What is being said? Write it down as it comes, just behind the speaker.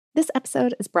This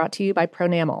episode is brought to you by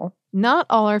Pronamel. Not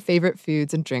all our favorite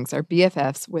foods and drinks are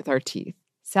BFFs with our teeth.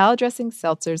 Salad dressings,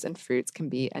 seltzers, and fruits can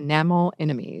be enamel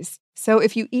enemies. So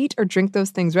if you eat or drink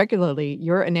those things regularly,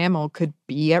 your enamel could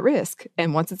be at risk.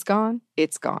 And once it's gone,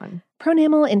 it's gone.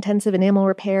 Pronamel Intensive Enamel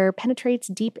Repair penetrates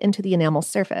deep into the enamel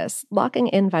surface, locking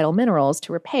in vital minerals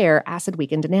to repair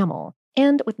acid-weakened enamel.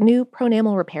 And with new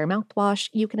Pronamel Repair mouthwash,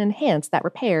 you can enhance that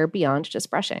repair beyond just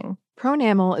brushing.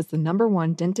 Pronamel is the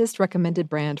 #1 dentist-recommended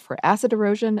brand for acid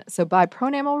erosion, so buy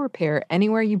Pronamel Repair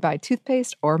anywhere you buy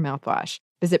toothpaste or mouthwash.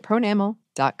 Visit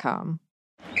pronamel.com.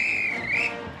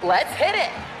 Let's hit it.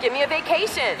 Give me a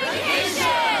vacation.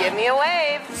 Give me a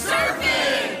wave.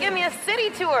 Surfing. Give me a city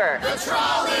tour. The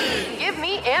trolley. Give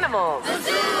me animals. The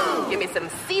zoo. Give me some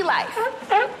sea life.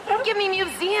 Give me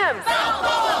museums.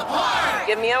 Balboa Park.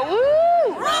 Give me a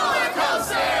woo. Roller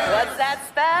coaster. What's that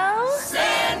spell?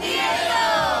 San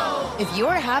Diego. If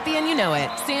you're happy and you know it,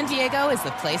 San Diego is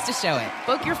the place to show it.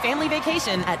 Book your family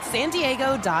vacation at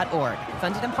sandiego.org.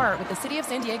 Funded in part with the City of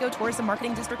San Diego Tourism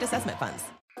Marketing District Assessment Funds.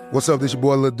 What's up, this your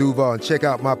boy Lil Duval, and check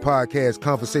out my podcast,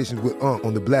 Conversations with Unc,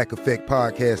 on the Black Effect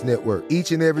Podcast Network.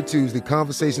 Each and every Tuesday,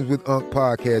 Conversations with Unc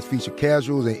podcast feature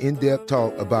casuals and in-depth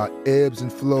talk about ebbs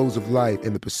and flows of life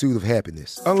and the pursuit of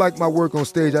happiness. Unlike my work on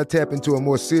stage, I tap into a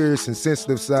more serious and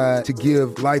sensitive side to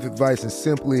give life advice and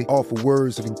simply offer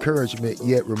words of encouragement,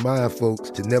 yet remind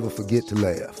folks to never forget to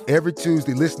laugh. Every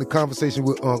Tuesday, listen to Conversation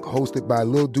with Unc, hosted by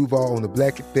Lil Duval on the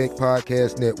Black Effect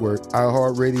Podcast Network,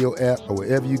 iHeartRadio app, or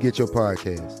wherever you get your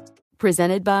podcasts.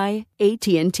 Presented by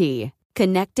AT&T.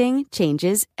 Connecting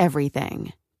changes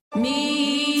everything.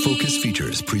 Focus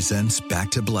Features presents Back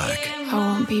to Black. I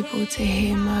want people to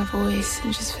hear my voice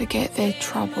and just forget their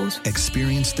troubles.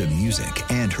 Experience the music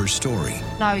and her story.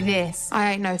 Know this.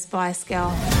 I ain't no Spice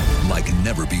Girl. Like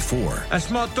never before.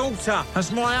 That's my daughter.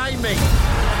 That's my Amy.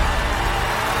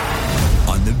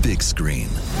 On the big screen.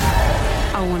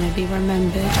 I want to be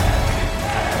remembered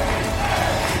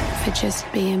for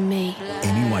just being me.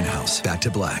 Amy Winehouse, Back to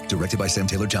Black, directed by Sam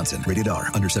Taylor Johnson. Rated R,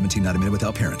 under 17, not a minute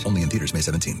without parent. Only in theaters May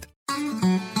 17th.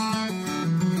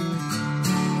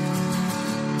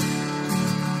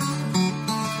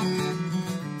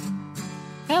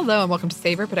 Hello and welcome to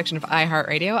Savor, production of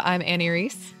iHeartRadio. I'm Annie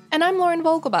Reese. And I'm Lauren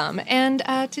Vogelbaum. And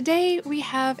today we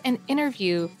have an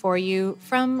interview for you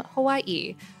from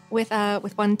Hawaii with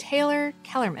one Taylor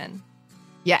Kellerman.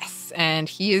 Yes, and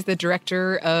he is the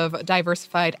director of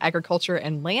diversified agriculture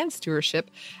and land stewardship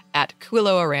at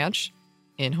Kualoa Ranch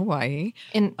in Hawaii.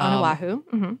 On Oahu.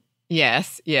 Mm-hmm.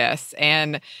 Yes.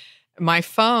 And my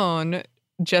phone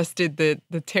just did the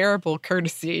terrible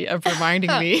courtesy of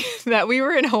reminding me that we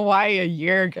were in Hawaii a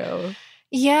year ago.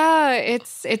 Yeah,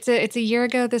 it's a year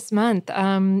ago this month.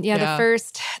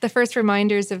 The first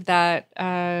reminders of that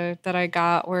that I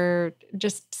got were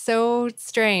just so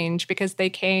strange because they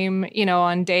came,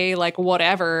 on day like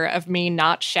whatever of me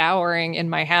not showering in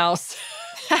my house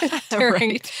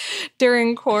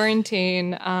during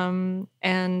quarantine.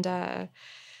 What a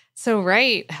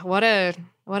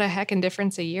heckin'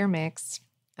 difference a year makes.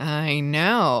 I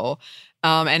know,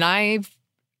 and I've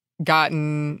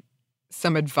gotten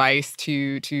some advice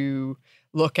to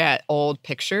look at old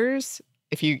pictures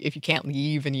if you can't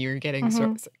leave and you're getting sort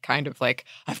of kind of like,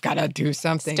 I've got to do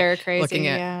something. Stir crazy, looking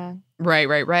at, yeah.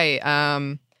 Right.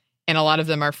 And a lot of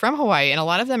them are from Hawaii, and a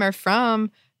lot of them are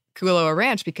from Kualoa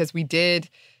Ranch because we did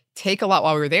take a lot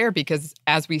while we were there because,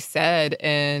 as we said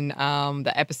in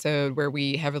the episode where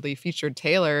we heavily featured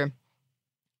Taylor,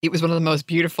 it was one of the most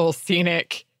beautiful,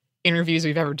 scenic interviews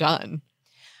we've ever done.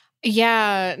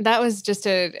 Yeah, that was just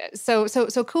so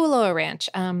Kualoa Ranch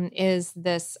is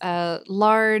this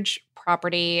large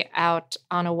property out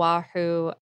on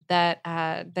Oahu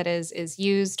that is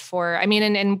used for,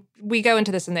 and we go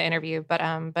into this in the interview,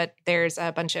 but there's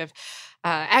a bunch of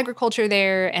agriculture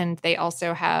there, and they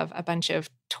also have a bunch of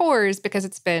tours because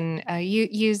it's been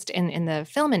used in the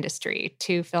film industry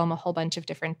to film a whole bunch of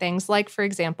different things, like, for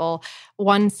example,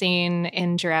 one scene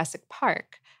in Jurassic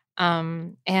Park.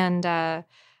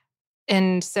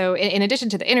 And so in addition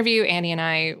to the interview, Annie and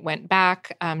I went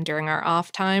back during our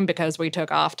off time because we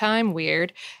took off time,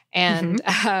 weird, and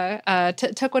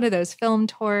took one of those film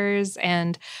tours.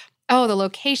 And, the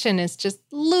location is just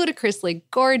ludicrously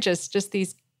gorgeous, just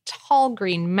these tall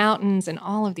green mountains and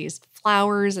all of these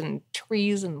flowers and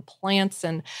trees and plants.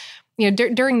 And,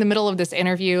 during the middle of this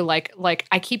interview, like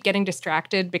I keep getting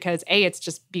distracted because A, it's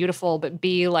just beautiful, but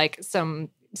B, like some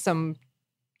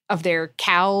of their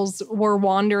cows were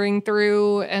wandering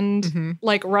through and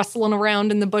like rustling around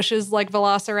in the bushes like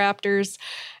velociraptors.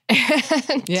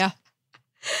 Yeah.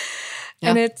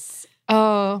 And it's,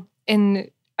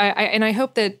 and I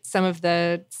hope that some of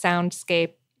the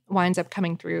soundscape winds up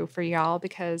coming through for y'all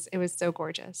because it was so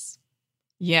gorgeous.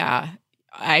 Yeah.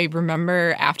 I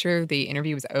remember after the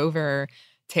interview was over,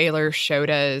 Taylor showed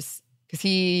us, because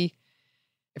he,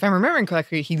 if I'm remembering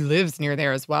correctly, he lives near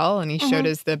there as well. And he showed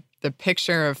us the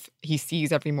picture of he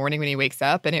sees every morning when he wakes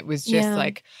up. And it was just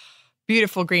like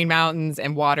beautiful green mountains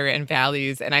and water and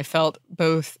valleys. And I felt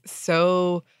both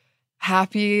so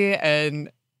happy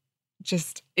and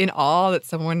just in awe that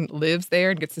someone lives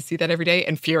there and gets to see that every day,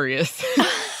 and furious.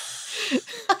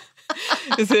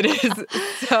 Because it is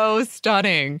so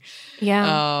stunning.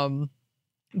 Yeah.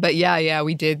 But yeah,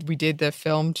 we did the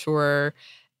film tour,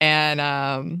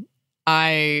 and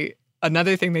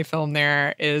another thing they filmed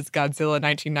there is Godzilla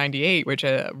 1998, which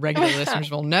regular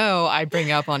listeners will know I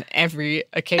bring up on every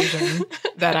occasion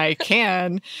that I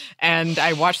can. And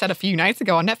I watched that a few nights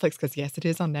ago on Netflix, because yes, it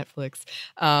is on Netflix.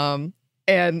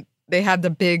 And they had the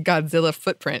big Godzilla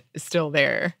footprint still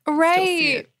there.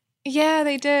 Right. Yeah,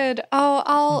 they did.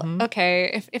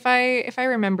 Okay. If I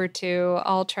remember to,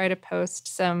 I'll try to post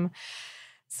some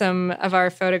of our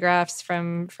photographs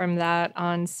from that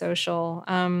on social.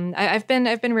 I've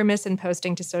been remiss in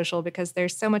posting to social because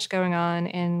there's so much going on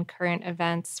in current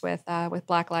events with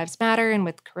Black Lives Matter and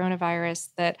with coronavirus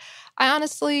that I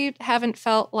honestly haven't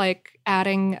felt like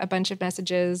adding a bunch of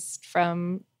messages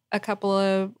from a couple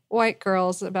of white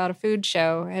girls about a food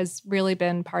show has really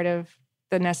been part of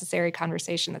the necessary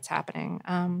conversation that's happening.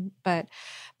 But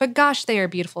gosh, they are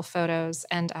beautiful photos.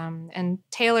 And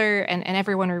Taylor and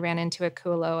everyone we ran into at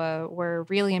Kualoa were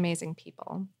really amazing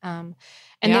people.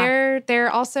 They're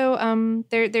also,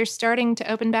 they're starting to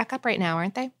open back up right now,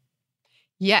 aren't they?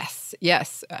 Yes.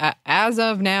 As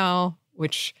of now,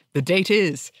 which the date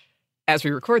is, as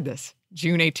we record this,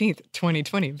 June 18th,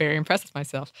 2020. Very impressed with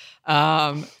myself.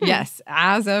 Yes,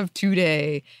 as of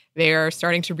today, they are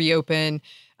starting to reopen.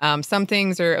 Some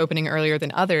things are opening earlier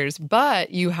than others,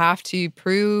 but you have to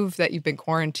prove that you've been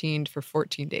quarantined for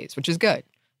 14 days, which is good.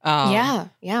 Yeah.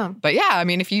 But yeah, I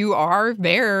mean, if you are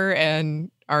there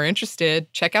and are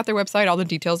interested, check out their website. All the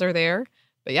details are there.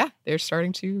 But yeah, they're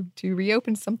starting to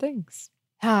reopen some things.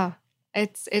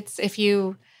 It's if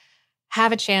you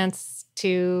have a chance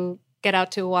to get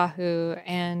out to Oahu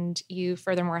and you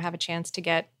furthermore have a chance to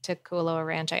get to Kualoa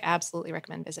Ranch, I absolutely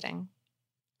recommend visiting.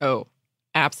 Oh,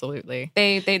 absolutely.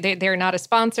 They're not a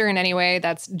sponsor in any way.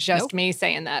 That's just me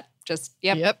saying that. Just,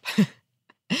 yep.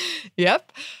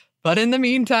 Yep. But in the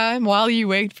meantime, while you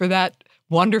wait for that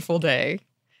wonderful day,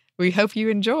 we hope you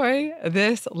enjoy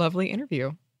this lovely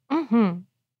interview. Mm-hmm.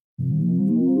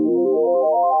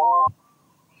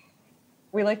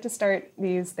 We like to start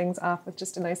these things off with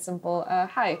just a nice simple,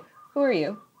 hi, who are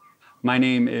you? My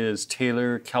name is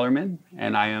Taylor Kellerman,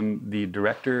 and I am the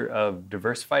Director of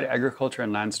Diversified Agriculture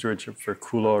and Land Stewardship for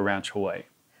Kualoa Ranch, Hawaii.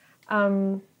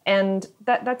 And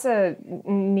that's a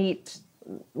neat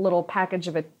little package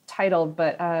of a title,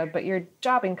 but your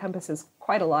job encompasses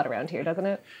quite a lot around here, doesn't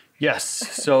it? Yes.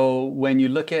 So when you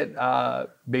look at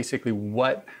basically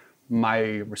what my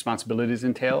responsibilities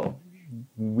entail,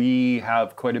 we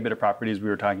have quite a bit of properties. We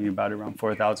were talking about around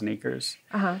 4,000 acres.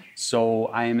 So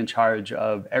I am in charge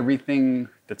of everything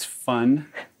that's fun,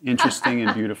 interesting,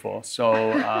 and beautiful.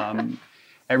 So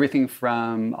everything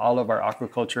from all of our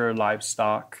aquaculture,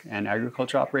 livestock, and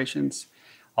agriculture operations,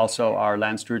 also our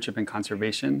land stewardship and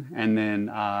conservation, and then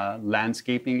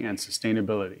landscaping and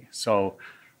sustainability. So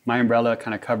my umbrella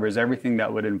kind of covers everything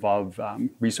that would involve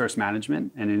resource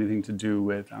management and anything to do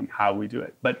with how we do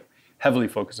it, but heavily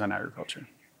focused on agriculture.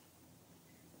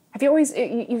 Have you always,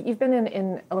 you've been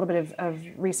in a little bit of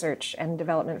research and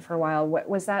development for a while.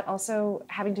 Was that also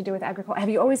having to do with agriculture? Have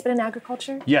you always been in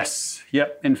agriculture? Yes,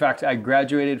 yep. In fact, I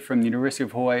graduated from the University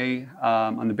of Hawaii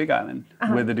on the Big Island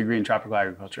with a degree in tropical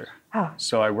agriculture.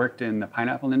 So I worked in the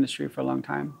pineapple industry for a long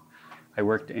time. I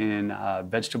worked in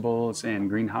vegetables and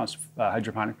greenhouse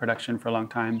hydroponic production for a long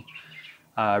time.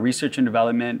 Research and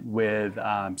development with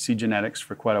seed genetics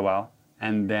for quite a while.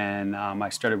 And then I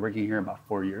started working here about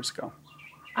 4 years ago.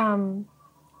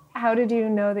 How did you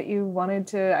know that you wanted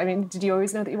to, did you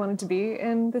always know that you wanted to be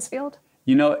in this field?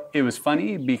 You know, it was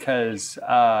funny because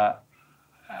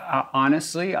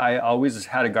honestly, I always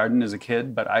had a garden as a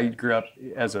kid, but I grew up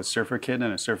as a surfer kid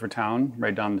in a surfer town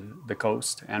right down the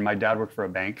coast, and my dad worked for a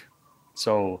bank.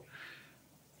 So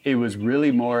it was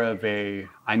really more of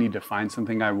I need to find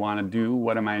something I want to do.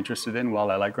 What am I interested in?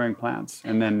 Well, I like growing plants.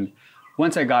 And then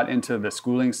once I got into the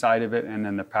schooling side of it and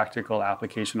then the practical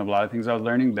application of a lot of things I was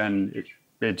learning, then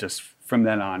it just, from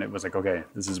then on, it was like, okay,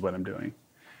 this is what I'm doing.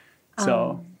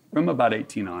 So from about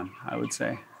 18 on, I would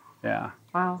say, yeah.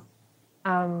 Wow.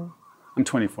 I'm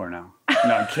 24 now.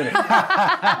 No, I'm kidding. You're 23.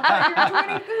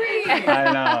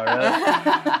 I know,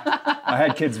 right? I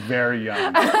had kids very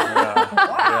young.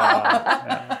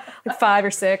 Yeah. Like 5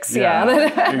 or 6,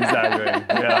 yeah. Exactly,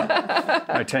 yeah.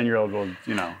 My 10-year-old will,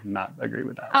 not agree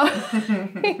with that.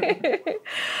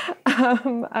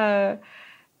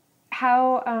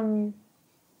 How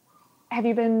have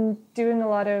you been doing a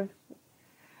lot of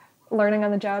learning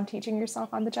on the job, teaching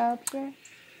yourself on the job here?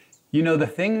 The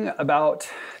thing about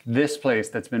this place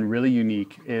that's been really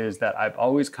unique is that I've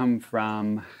always come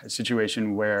from a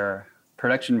situation where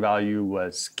production value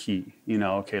was key.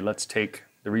 Okay, let's take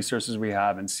the resources we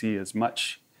have and see as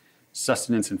much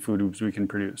sustenance and food as we can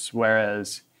produce.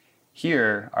 Whereas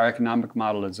here, our economic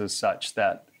model is as such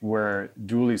that we're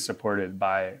duly supported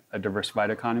by a diversified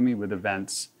economy with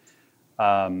events,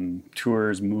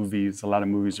 tours, movies. A lot of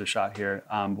movies are shot here.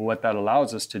 But what that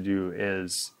allows us to do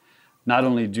is not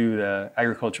only do the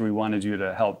agriculture we want to do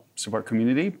to help support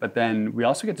community, but then we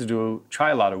also get to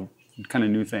try a lot of kind of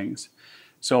new things.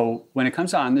 So when it comes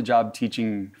to on-the-job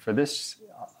teaching for this,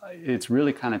 it's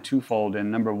really kind of twofold.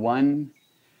 And number one,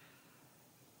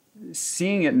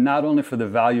 seeing it not only for the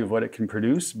value of what it can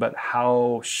produce, but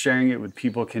how sharing it with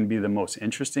people can be the most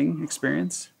interesting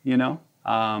experience,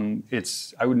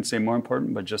 It's, I wouldn't say more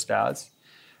important, but just as.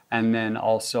 And then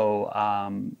also,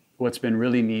 what's been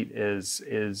really neat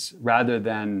is rather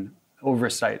than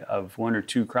oversight of 1 or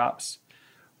 2 crops,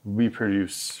 we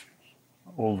produce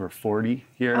over 40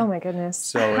 here. Oh my goodness.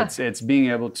 So it's being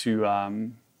able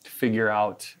to figure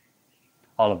out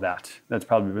all of that. That's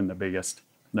probably been the biggest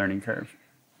learning curve.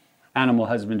 Animal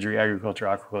husbandry, agriculture,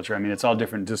 aquaculture. I mean, it's all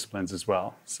different disciplines as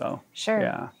well. So sure.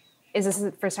 Yeah. Is this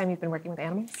the first time you've been working with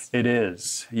animals? It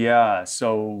is, yeah.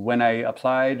 So when I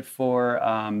applied for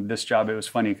this job, it was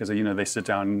funny because they sit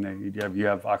down and you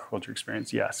have aquaculture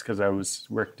experience? Yes, because I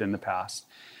worked in the past.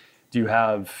 Do you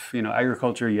have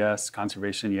agriculture? Yes.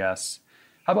 Conservation? Yes.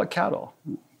 How about cattle?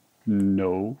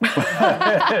 No.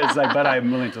 It's like, but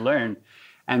I'm willing to learn.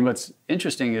 And what's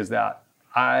interesting is that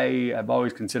I have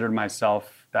always considered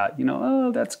myself that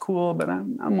that's cool, but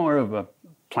I'm more of a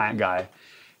plant guy.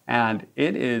 And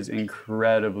it is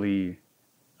incredibly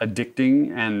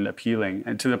addicting and appealing.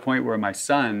 And to the point where my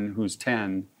son, who's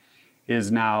 10,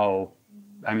 is now,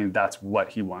 that's what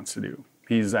he wants to do.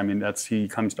 He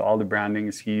comes to all the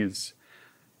brandings.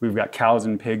 We've got cows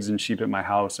and pigs and sheep at my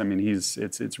house.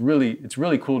 It's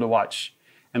really cool to watch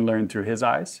and learn through his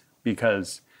eyes,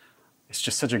 because it's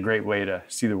just such a great way to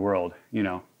see the world,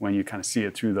 when you kind of see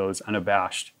it through those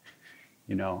unabashed,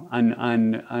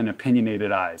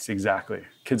 unopinionated eyes. Exactly.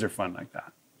 Kids are fun like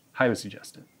that. Highly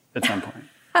suggested at some point.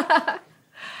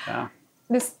 Yeah.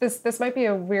 This might be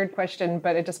a weird question,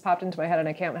 but it just popped into my head and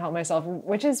I can't help myself.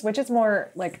 Which is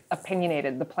more like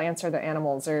opinionated, the plants or the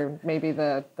animals, or maybe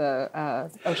the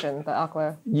ocean, the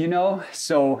aqua?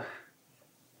 So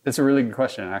that's a really good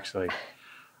question, actually.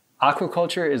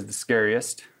 Aquaculture is the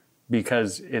scariest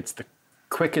because it's the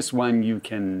quickest one you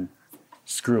can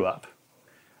screw up.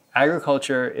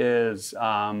 Agriculture is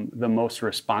the most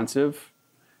responsive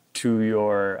to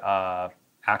your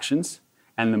actions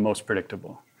and the most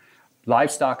predictable.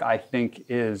 Livestock, I think,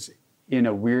 is in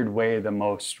a weird way the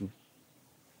most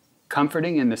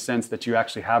comforting in the sense that you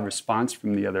actually have response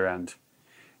from the other end.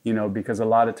 Because a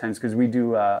lot of times, because we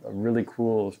do a really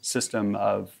cool system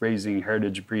of raising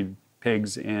heritage breed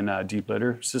pigs in a deep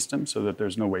litter system so that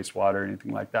there's no wastewater or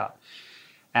anything like that.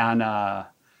 And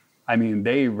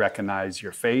they recognize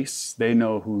your face. They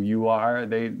know who you are.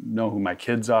 They know who my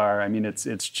kids are.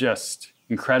 It's just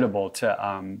incredible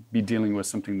to be dealing with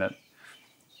something that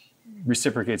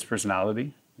reciprocates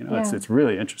personality. It's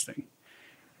really interesting.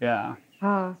 Yeah.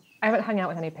 I haven't hung out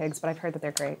with any pigs, but I've heard that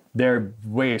they're great. They're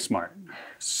way smart.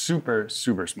 Super,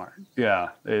 super smart. Yeah.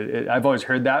 I've always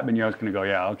heard that, but you're always going to go,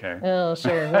 yeah, okay. Oh,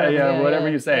 sure. Whatever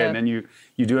you say. Yeah. And then you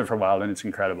do it for a while, and it's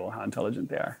incredible how intelligent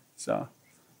they are. So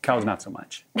cows, not so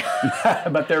much.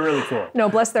 But they're really cool. No,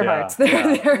 bless their hearts.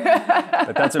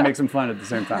 But that's what makes them fun at the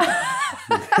same time.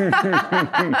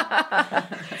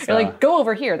 You're like, go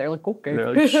over here. They're like, okay.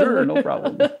 They're like, sure, no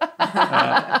problem.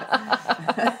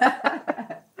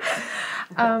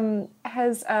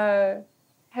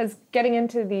 Has getting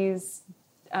into these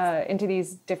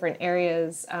different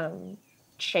areas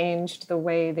changed the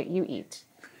way that you eat?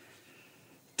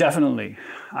 Definitely.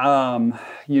 I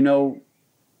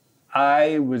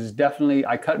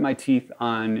cut my teeth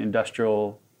on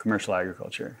industrial commercial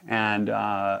agriculture, and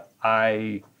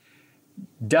I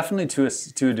definitely to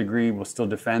a degree will still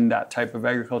defend that type of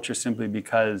agriculture simply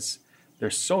because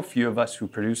there's so few of us who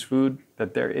produce food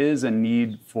that there is a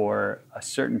need for a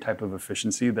certain type of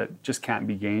efficiency that just can't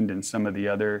be gained in some of the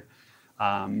other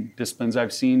disciplines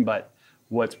I've seen. But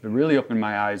what's really opened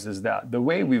my eyes is that the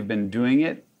way we've been doing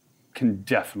it can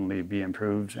definitely be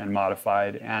improved and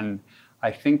modified. And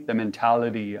I think the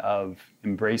mentality of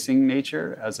embracing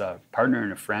nature as a partner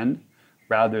and a friend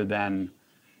rather than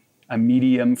a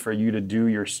medium for you to do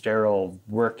your sterile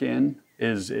work in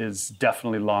is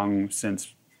definitely long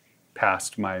since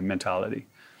past my mentality.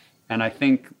 And I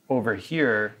think over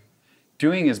here,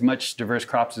 doing as much diverse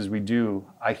crops as we do,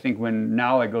 I think when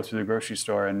now I go through the grocery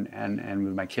store and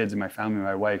with my kids and my family and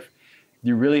my wife,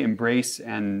 you really embrace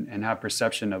and have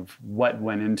perception of what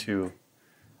went into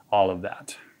all of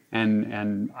that.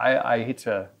 And I hate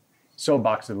to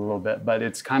soapbox it a little bit, but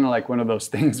it's kind of like one of those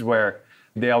things where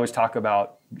they always talk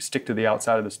about stick to the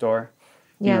outside of the store.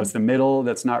 Yeah. You know, it's the middle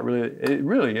that's not really, it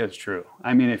really is true.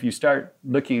 I mean, if you start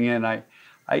looking in, I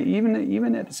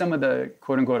even at some of the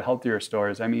quote unquote healthier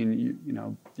stores, I mean, you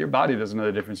know, your body doesn't know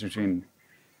the difference between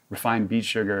refined beet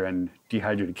sugar and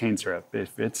dehydrated cane syrup.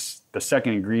 If it's the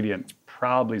second ingredient, it's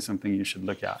probably something you should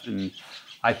look at. And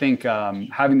I think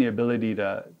having the ability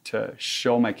to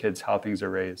show my kids how things are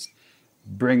raised,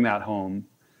 bring that home,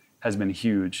 has been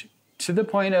huge. To the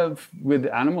point of with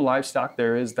animal livestock,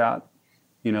 there is that,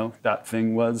 you know, that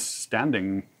thing was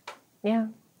standing. Yeah.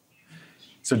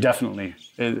 So definitely,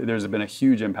 there's been a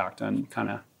huge impact on kind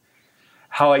of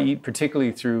how I eat,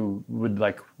 particularly through with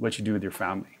like what you do with your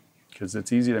family, because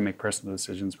it's easy to make personal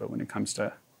decisions, but when it comes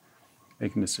to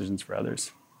making decisions for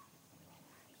others.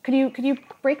 Could you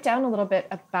break down a little bit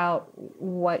about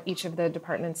what each of the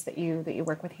departments that you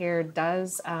work with here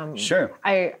does? Sure.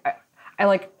 I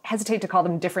like hesitate to call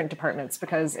them different departments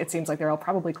because it seems like they're all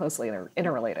probably closely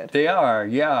interrelated. They are,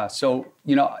 yeah. So,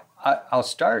 you know, I'll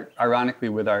start ironically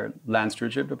with our land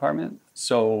stewardship department.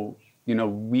 So, you know,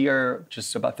 we are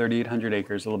just about 3,800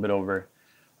 acres, a little bit over.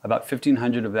 About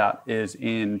 1,500 of that is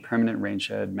in permanent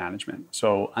rangeshed management.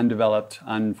 So undeveloped,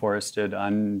 unforested,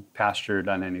 unpastured,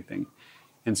 anything.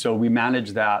 And so we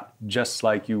manage that just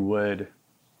like you would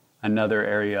another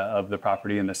area of the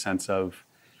property in the sense of,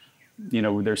 you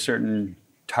know, there's certain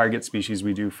target species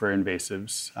we do for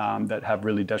invasives that have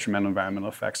really detrimental environmental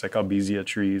effects, like albizia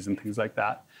trees and things like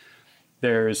that.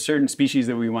 There's certain species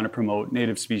that we want to promote,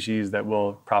 native species that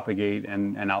will propagate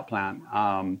and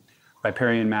outplant.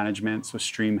 Riparian management, so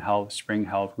stream health, spring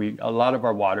health. A lot of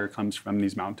our water comes from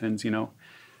these mountains, you know.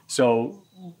 So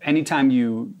anytime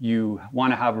you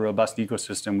want to have a robust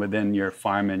ecosystem within your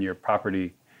farm and your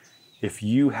property, if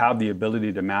you have the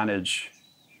ability to manage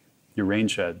your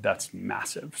range shed, that's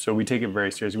massive. So we take it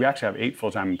very seriously. We actually have 8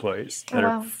 full-time employees that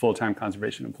are full-time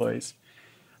conservation employees.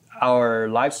 Our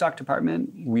livestock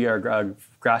department, we are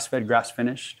grass-fed,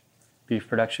 grass-finished beef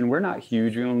production. We're not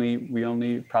huge. We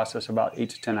only process about 8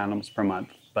 to 10 animals per month,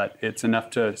 but it's enough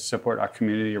to support our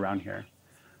community around here.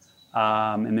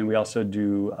 And then we also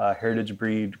do heritage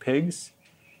breed pigs.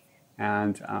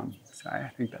 And sorry, I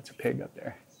think that's a pig up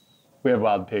there. We have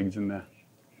wild pigs in the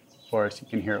forest. You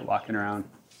can hear it walking around.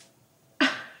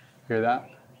 Hear that?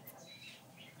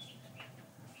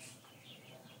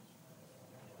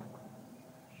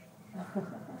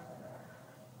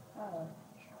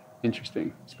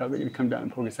 Interesting. It's probably going to come down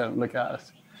and poke us out and look at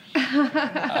us.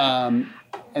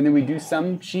 And then we do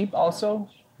some sheep also,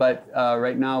 but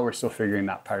right now we're still figuring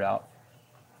that part out.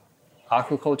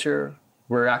 Aquaculture,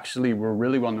 we're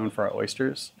really well known for our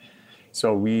oysters.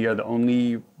 So we are the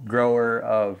only grower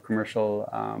of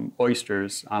commercial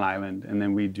oysters on island, and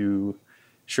then we do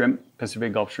shrimp,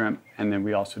 Pacific Gulf shrimp, and then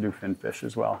we also do finfish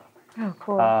as well. Oh,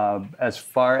 cool. As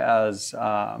far as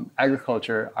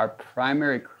agriculture, our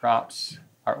primary crops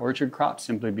are orchard crops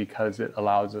simply because it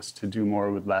allows us to do more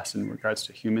with less in regards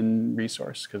to human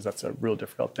resource, because that's a real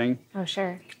difficult thing. Oh,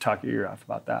 sure. You could talk your ear off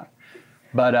about that.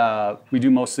 But we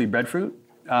do mostly breadfruit,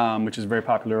 which is very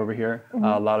popular over here. Mm-hmm.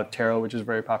 A lot of taro, which is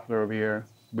very popular over here.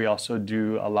 We also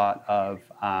do a lot of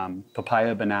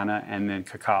papaya, banana, and then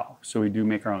cacao. So we do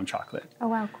make our own chocolate. Oh,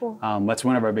 wow, cool. That's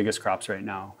one of our biggest crops right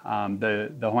now.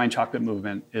 The Hawaiian chocolate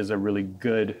movement is a really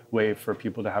good way for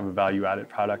people to have a value-added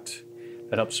product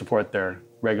that helps support their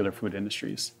regular food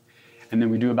industries. And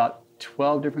then we do about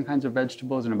 12 different kinds of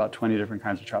vegetables and about 20 different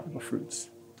kinds of tropical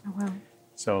fruits. Oh, wow.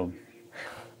 So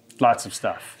lots of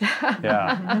stuff.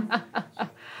 Yeah.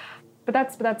 But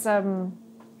that's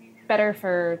better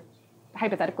for,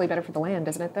 hypothetically better for the land,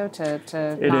 isn't it, though, to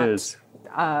it not, is.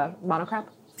 Monocrop?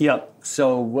 Yep.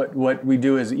 So what we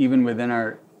do is even within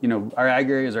our ag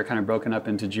areas are kind of broken up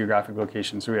into geographic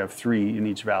locations. So we have 3 in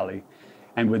each valley.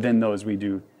 And within those, we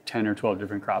do 10 or 12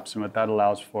 different crops. And what that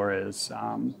allows for is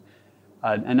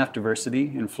enough diversity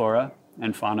in flora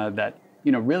and fauna that,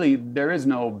 really there is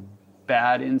no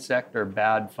bad insect or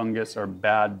bad fungus or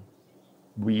bad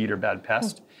weed or bad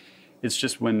pest. It's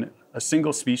just when a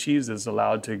single species is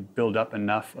allowed to build up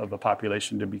enough of a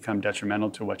population to become detrimental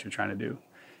to what you're trying to do.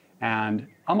 And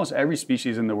almost every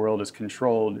species in the world is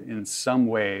controlled in some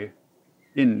way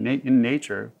in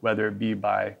nature, whether it be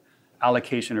by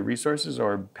allocation of resources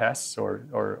or pests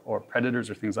or predators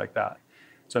or things like that.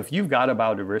 So if you've got a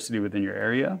biodiversity within your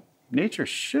area, nature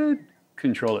should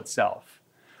control itself,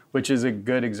 which is a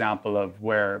good example of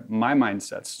where my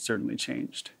mindset's certainly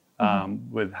changed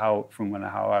with how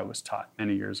I was taught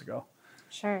many years ago.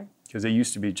 Sure. Because it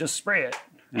used to be just spray it,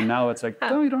 and now it's like,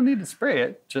 no, you don't need to spray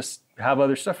it. Just have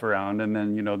other stuff around, and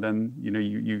then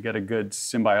you get a good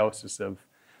symbiosis of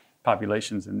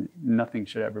populations, and nothing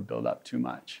should ever build up too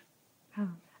much. Oh.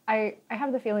 I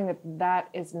have the feeling that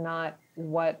is not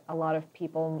what a lot of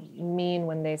people mean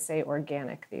when they say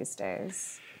organic these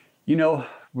days.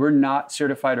 We're not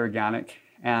certified organic,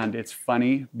 and it's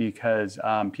funny because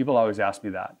people always ask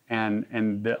me that. And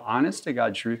the honest to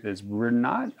God truth is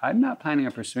I'm not planning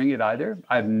on pursuing it either.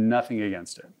 I have nothing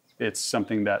against it. It's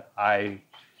something that I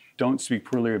don't speak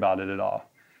poorly about it at all.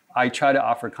 I try to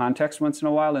offer context once in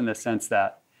a while in the sense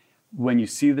that when you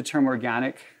see the term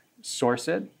organic, source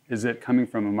it. Is it coming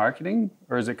from a marketing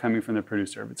or is it coming from the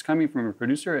producer? If it's coming from a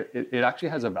producer, it actually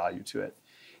has a value to it.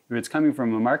 If it's coming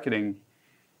from a marketing,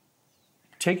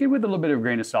 take it with a little bit of a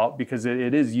grain of salt because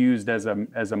it is used as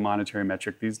a monetary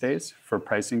metric these days for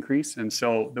price increase. And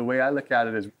so the way I look at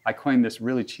it is I coined this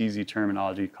really cheesy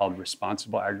terminology called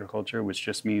responsible agriculture, which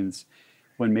just means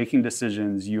when making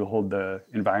decisions, you hold the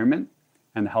environment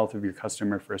and the health of your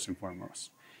customer first and foremost.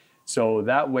 So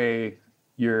that way,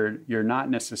 you're not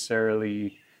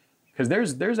necessarily, because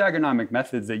there's agronomic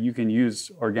methods that you can use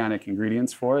organic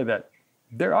ingredients for that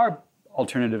there are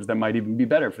alternatives that might even be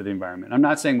better for the environment. I'm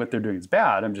not saying what they're doing is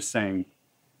bad. I'm just saying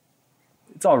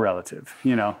it's all relative,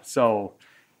 So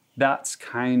that's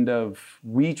kind of,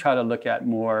 we try to look at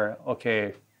more,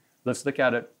 okay, let's look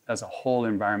at it as a whole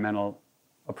environmental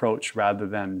approach rather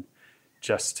than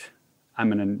just, I'm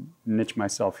going to niche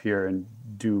myself here and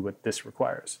do what this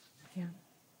requires. Yeah.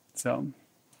 So.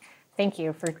 Thank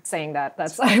you for saying that.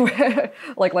 That's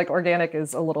like organic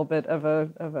is a little bit of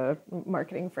a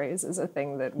marketing phrase, is a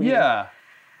thing that we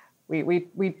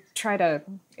try to.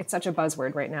 It's such a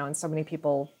buzzword right now, and so many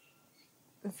people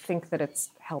think that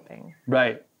it's helping.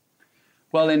 Right.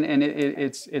 Well, and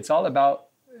it's all about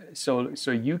so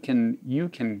you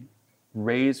can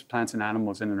raise plants and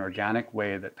animals in an organic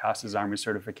way that passes Army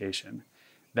certification,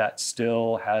 that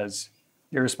still has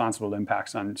irresponsible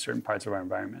impacts on certain parts of our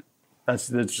environment. That's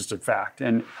just a fact.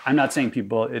 And I'm not saying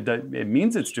it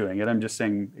means it's doing it. I'm just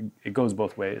saying it goes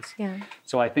both ways. Yeah.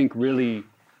 So I think the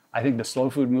slow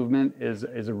food movement is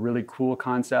a really cool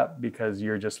concept because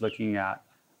you're just looking at,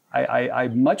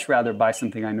 I'd much rather buy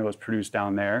something I know is produced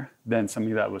down there than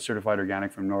something that was certified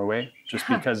organic from Norway, just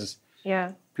because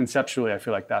conceptually I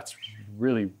feel like that's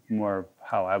really more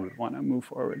how I would want to move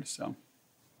forward. So,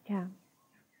 yeah.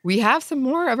 We have some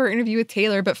more of our interview with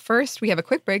Taylor, but first we have a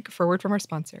quick break for a word from our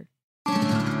sponsor.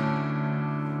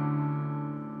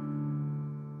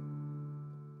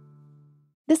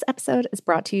 This episode is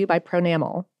brought to you by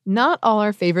Pronamel. Not all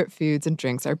our favorite foods and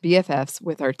drinks are BFFs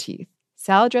with our teeth.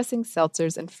 Salad dressings,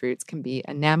 seltzers, and fruits can be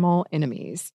enamel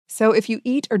enemies. So if you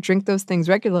eat or drink those things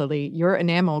regularly, your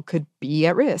enamel could be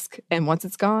at risk. And once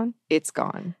it's gone, it's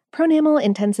gone. Pronamel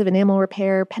Intensive Enamel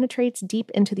Repair penetrates deep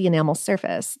into the enamel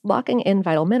surface, locking in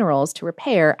vital minerals to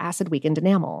repair acid-weakened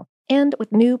enamel. And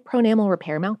with new Pronamel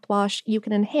Repair mouthwash, you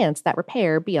can enhance that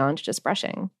repair beyond just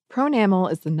brushing. Pronamel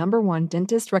is the #1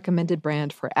 dentist-recommended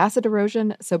brand for acid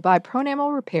erosion, so buy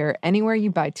Pronamel Repair anywhere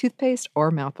you buy toothpaste or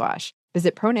mouthwash.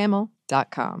 Visit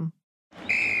pronamel.com.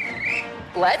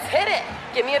 Let's hit it.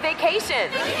 Give me a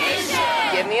vacation. Vacation.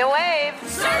 Give me a wave.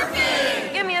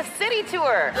 Surfing. Give me a city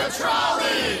tour. The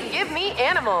trolley. Give me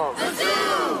animals. The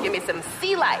zoo. Give me some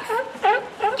sea life.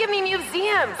 Give me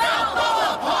museums.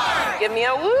 Balboa Park. Give me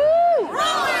a woo.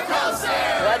 Roller coaster.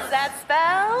 What's that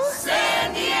spell?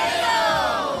 San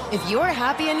Diego. If you're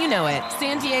happy and you know it,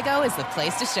 San Diego is the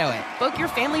place to show it. Book your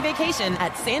family vacation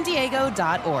at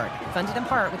sandiego.org. Funded in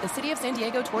part with the City of San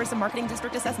Diego Tourism Marketing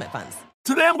District Assessment Funds.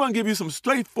 Today I'm going to give you some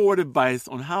straightforward advice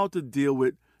on how to deal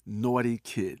with naughty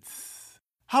kids.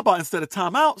 How about instead of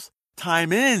timeouts,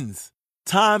 time-ins?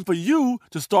 Time for you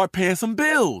to start paying some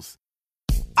bills.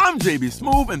 I'm JB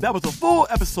Smoove, and that was a full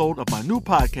episode of my new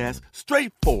podcast,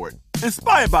 Straightforward,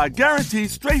 inspired by guaranteed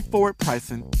straightforward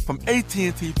pricing from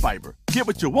AT&T Fiber. Get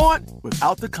what you want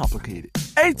without the complicated.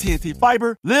 AT&T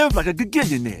Fiber, live like a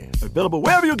gigillionaire. Available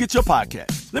wherever you get your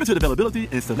podcasts. Limited availability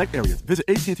in select areas. Visit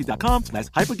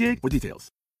AT&T.com/hypergig for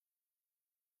details.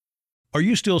 Are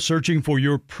you still searching for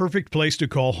your perfect place to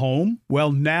call home?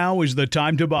 Well, now is the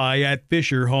time to buy at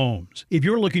Fisher Homes. If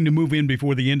you're looking to move in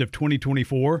before the end of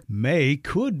 2024, May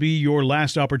could be your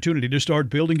last opportunity to start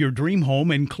building your dream home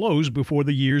and close before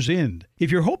the year's end.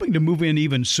 If you're hoping to move in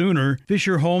even sooner,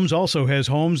 Fisher Homes also has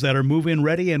homes that are move-in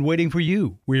ready and waiting for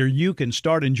you, where you can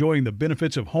start enjoying the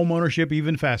benefits of homeownership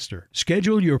even faster.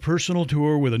 Schedule your personal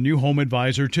tour with a new home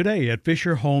advisor today at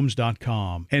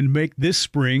FisherHomes.com and make this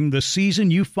spring the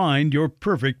season you find your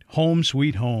perfect home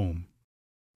sweet home.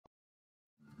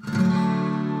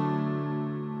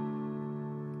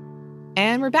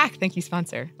 And we're back. Thank you,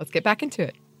 sponsor. Let's get back into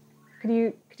it. Could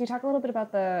you talk a little bit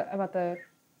about the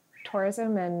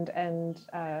tourism and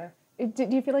do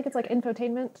you feel like it's like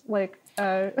infotainment? Like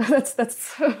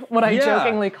that's what I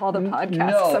jokingly call the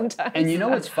podcast sometimes. And you know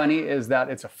what's funny is that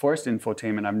it's a forced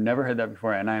infotainment. I've never heard that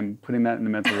before, and I'm putting that in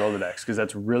the mental Rolodex because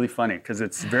that's really funny because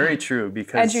it's very true.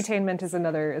 Because edutainment is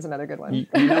another good one. You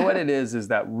know what it is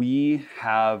that we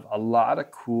have a lot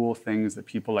of cool things that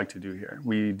people like to do here.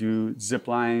 We do zip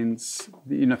lines,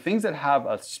 things that have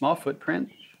a small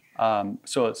footprint.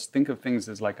 So think of things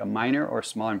as like a minor or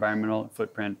small environmental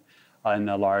footprint and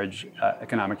a large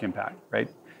economic impact, right?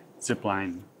 Zip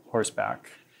line,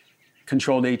 horseback,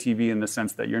 controlled ATV in the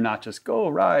sense that you're not just go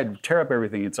ride, tear up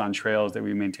everything. It's on trails that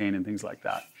we maintain and things like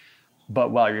that. But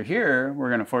while you're here, we're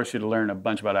going to force you to learn a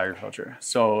bunch about agriculture.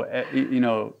 So,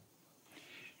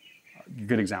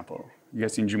 good example. You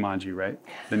guys seen Jumanji, right?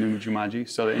 The new Jumanji.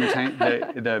 So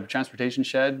the transportation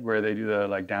shed where they do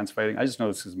the dance fighting. I just know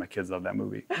this because my kids love that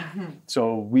movie.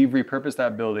 So we've repurposed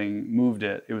that building, moved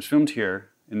it. It was filmed here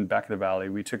in the back of the valley.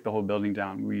 We took the whole building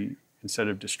down. We, instead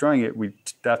of destroying it,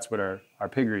 that's what our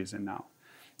piggery is in now.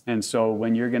 And so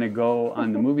when you're going to go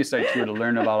on the movie site tour to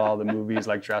learn about all the movies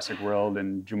like Jurassic World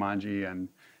and Jumanji and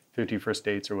 50 First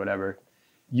Dates or whatever,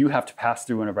 you have to pass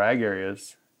through one of our ag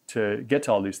areas to get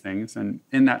to all these things. And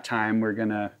in that time, we're going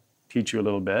to teach you a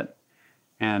little bit.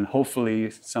 And hopefully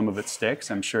some of it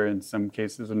sticks. I'm sure in some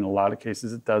cases, in a lot of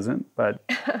cases, it doesn't. But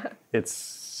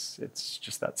it's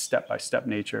just that step-by-step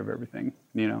nature of everything,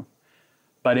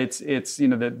 But it's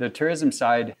the tourism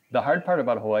side. The hard part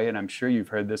about Hawaii, and I'm sure you've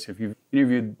heard this if you've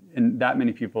interviewed that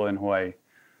many people in Hawaii,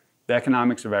 the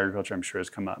economics of agriculture, I'm sure, has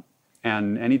come up.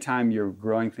 And anytime you're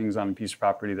growing things on a piece of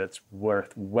property that's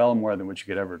worth well more than what you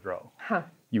could ever grow,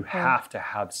 you have to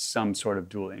have some sort of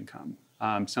dual income.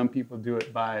 Some people do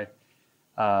it by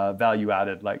value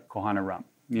added, like Kohana Rum.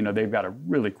 They've got a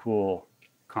really cool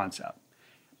concept.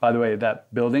 By the way,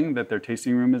 that building that their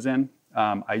tasting room is in,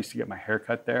 I used to get my hair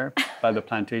cut there by the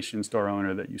plantation store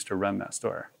owner that used to run that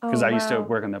store. Because I used to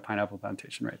work on the pineapple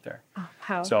plantation right there.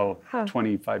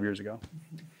 25 years ago.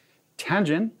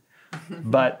 Tangent,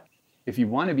 but if you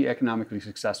want to be economically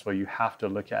successful, you have to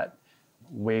look at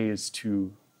ways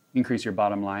to increase your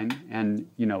bottom line. And,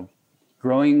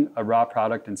 growing a raw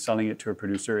product and selling it to a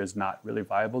producer is not really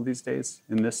viable these days,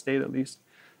 in this state at least.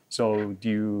 So do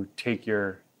you take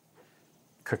your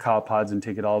cacao pods and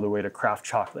take it all the way to craft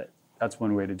chocolate? That's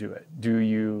one way to do it. Do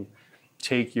you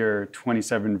take your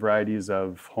 27 varieties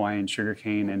of Hawaiian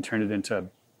sugarcane and turn it into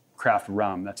craft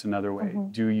rum? That's another way.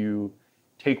 Do you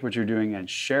take what you're doing and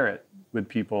share it with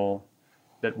people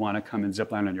that want to come and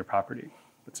zipline on your property?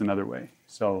 That's another way.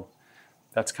 So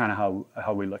that's kind of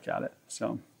how we look at it.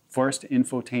 So forced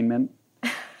infotainment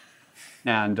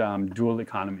and dual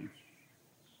economy.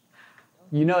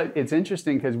 It's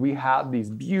interesting because we have these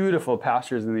beautiful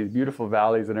pastures and these beautiful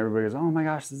valleys and everybody goes, oh my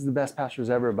gosh, this is the best pastures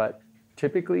ever. But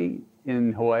typically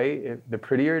in Hawaii, the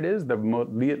prettier it is, the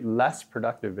less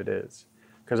productive it is.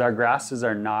 Because our grasses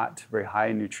are not very high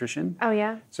in nutrition. Oh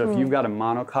yeah. So if you've got a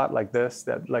monocot like this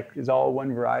that is all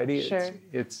one variety,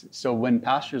 it's so when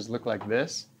pastures look like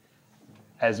this,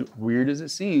 as weird as it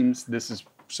seems, this is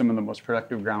some of the most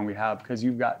productive ground we have because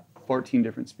you've got 14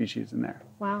 different species in there.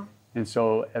 Wow. And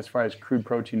so as far as crude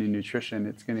protein and nutrition,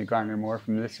 it's going to garner more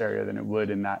from this area than it would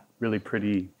in that really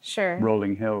pretty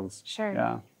rolling hills. Sure.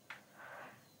 Yeah.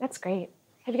 That's great.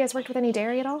 Have you guys worked with any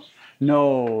dairy at all?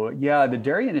 No. Yeah, the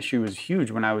dairy industry was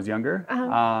huge when I was younger.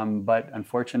 But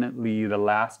unfortunately, the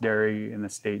last dairy in the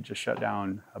state just shut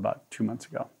down about 2 months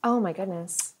ago. Oh my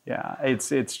goodness. Yeah,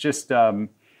 it's just,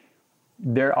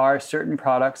 there are certain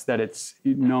products that it's,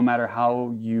 no matter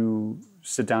how you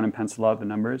sit down and pencil out the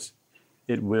numbers,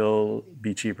 it will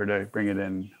be cheaper to bring it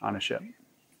in on a ship.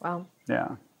 Wow.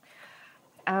 Yeah.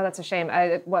 Oh, that's a shame.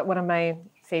 One of my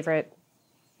favorite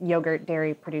yogurt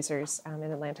dairy producers in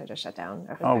Atlanta just shut down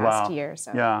over the past year.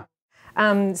 So. Yeah.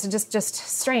 So just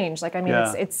strange.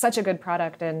 It's such a good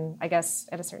product, and I guess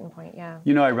at a certain point, yeah.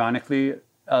 Ironically,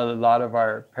 a lot of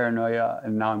our paranoia,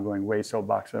 and now I'm going way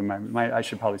soapbox. I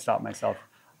should probably stop myself.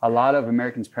 a lot of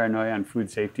Americans' paranoia on food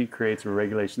safety creates a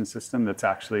regulation system that's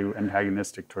actually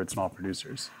antagonistic towards small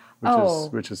producers,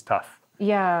 which is tough.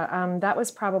 Yeah, that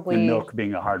was probably... And milk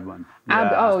being a hard one.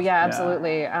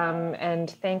 Absolutely. And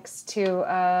thanks to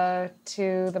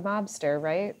the mobster,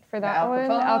 right? For that Al one?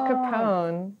 Capone. Al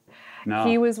Capone. No.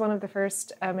 He was one of the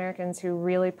first Americans who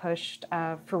really pushed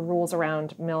for rules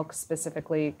around milk,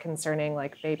 specifically concerning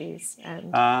like babies and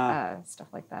stuff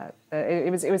like that.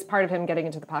 It was part of him getting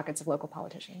into the pockets of local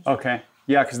politicians. Okay.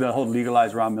 Yeah, because the whole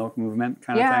legalized raw milk movement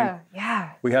kind of thing.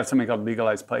 Yeah. We have something called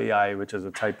legalized pa'i, which is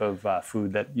a type of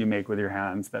food that you make with your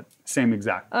hands. That same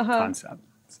exact concept.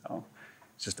 So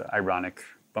it's just an ironic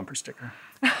bumper sticker.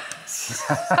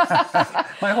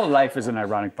 My whole life is an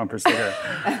ironic bumper sticker.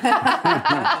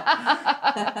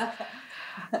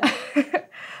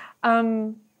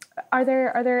 Are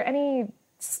there any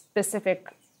specific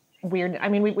weird? I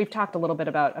mean, we've talked a little bit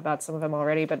about some of them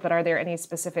already, but are there any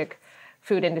specific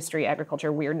food industry,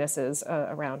 agriculture weirdnesses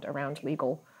around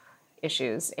legal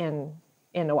issues in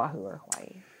Oahu or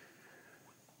Hawaii?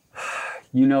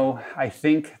 You know, I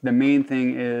think the main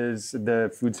thing is the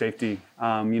food safety.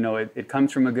 It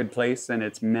comes from a good place, and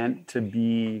it's meant to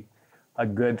be a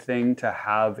good thing to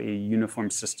have a uniform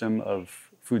system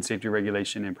of food safety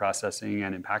regulation in processing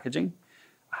and in packaging.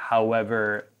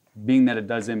 However, being that it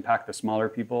does impact the smaller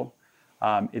people,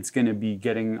 it's going to be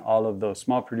getting all of those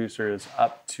small producers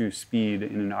up to speed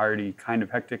in an already kind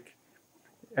of hectic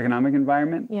economic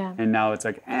environment. Yeah. And now it's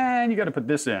like, you got to put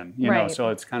this in, you know, so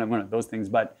it's kind of one of those things.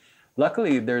 But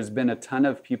luckily, there's been a ton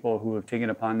of people who have taken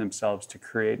upon themselves to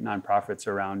create nonprofits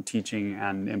around teaching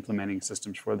and implementing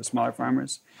systems for the smaller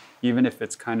farmers, even if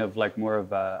it's kind of like more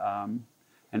of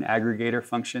an aggregator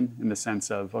function in the sense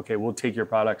of, okay, we'll take your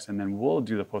products and then we'll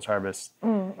do the post-harvest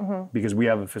because we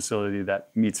have a facility that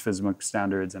meets FSMA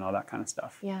standards and all that kind of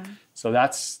stuff. Yeah. So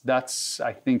that's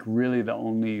I think, really the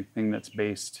only thing that's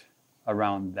based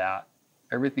around that.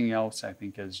 Everything else, I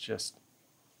think, is just...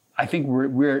 I think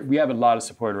we have a lot of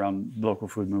support around the local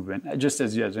food movement, just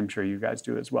as I'm sure you guys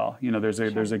do as well. You know, there's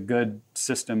a good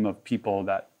system of people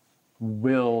that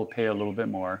will pay a little bit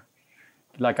more.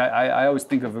 Like I always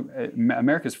think of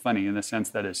America's funny in the sense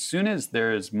that as soon as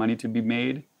there is money to be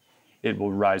made, it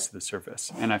will rise to the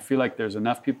surface. And I feel like there's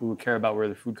enough people who care about where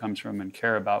the food comes from and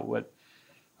care about what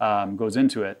goes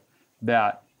into it,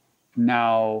 that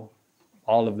now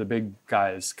all of the big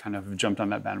guys kind of jumped on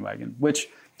that bandwagon, which...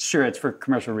 Sure, it's for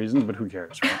commercial reasons, but who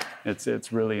cares, right?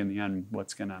 It's really in the end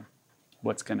what's gonna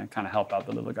kind of help out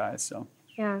the little guys. So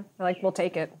yeah, like we'll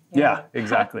take it. Yeah,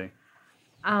 exactly.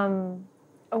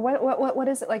 What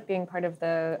is it like being part of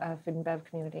the food and bev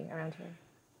community around here?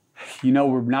 You know,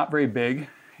 we're not very big,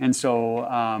 and so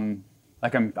I'm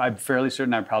fairly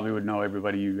certain I probably would know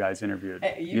everybody you guys interviewed.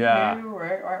 You knew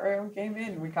right when we came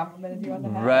in. We complimented you on the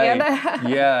hat. Right.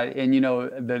 Yeah, and you know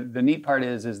the neat part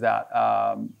is that.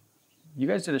 You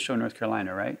guys did a show in North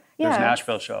Carolina, right? Yeah. There's a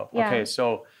Nashville show. Yeah. Okay,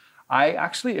 so I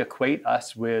actually equate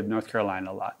us with North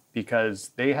Carolina a lot because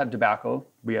they had tobacco,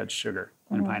 we had sugar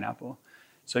and pineapple.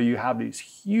 So you have these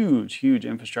huge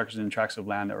infrastructures and tracts of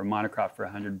land that were monocrop for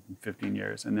 115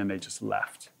 years, and then they just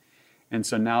left. And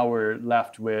so now we're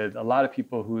left with a lot of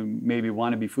people who maybe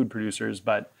want to be food producers,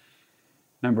 but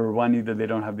number one, either they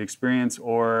don't have the experience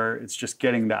or it's just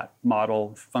getting that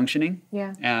model functioning.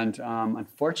 Yeah. And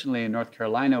unfortunately, in North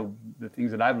Carolina, the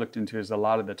things that I've looked into is a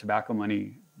lot of the tobacco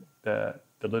money, the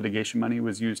litigation money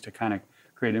was used to kind of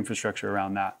create infrastructure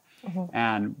around that.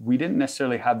 And we didn't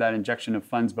necessarily have that injection of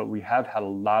funds, but we have had a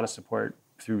lot of support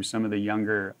through some of the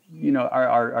younger, you know,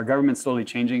 our government's slowly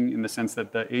changing in the sense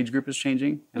that the age group is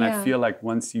changing. And I feel like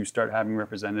once you start having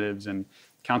representatives and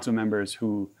council members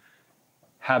who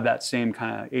have that same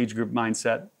kind of age group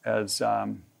mindset as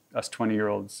us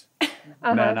 20-year-olds,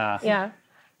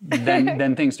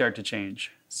 then things start to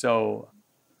change. So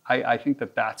I think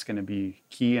that's going to be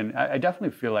key, and I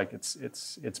definitely feel like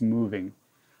it's moving.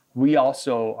 We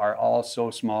also are all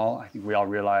so small. I think we all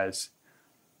realize,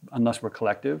 unless we're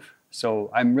collective.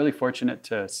 So I'm really fortunate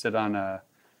to sit on a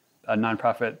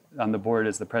nonprofit on the board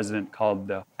as the president called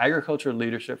the Agricultural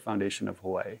Leadership Foundation of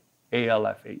Hawaii,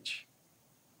 ALFH.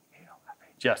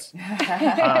 Yes.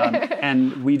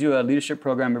 And we do a leadership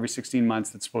program every 16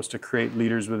 months that's supposed to create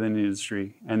leaders within the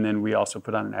industry. And then we also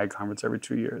put on an ag conference every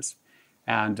 2 years.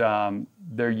 And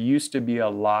there used to be a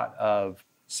lot of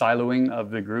siloing of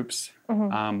the groups.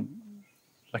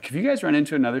 Like if you guys run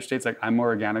into in other states, like I'm more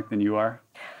organic than you are,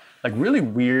 like really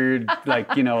weird,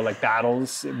 like, you know, like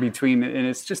battles between, and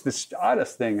it's just the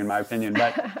oddest thing in my opinion.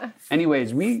 But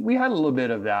anyways, we had a little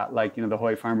bit of that, like, you know, the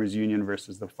Hawaii Farmers Union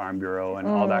versus the Farm Bureau and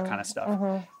all that kind of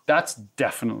stuff. That's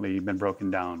definitely been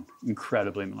broken down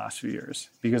incredibly in the last few years,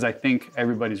 because I think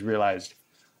everybody's realized,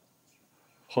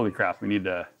 holy crap, we need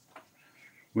to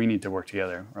work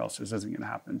together or else this isn't going to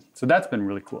happen. So that's been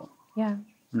really cool. Yeah.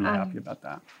 I'm really happy about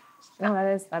that. No,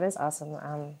 that is awesome.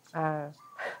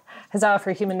 Huzzah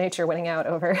for human nature winning out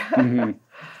over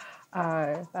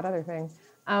that other thing.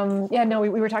 We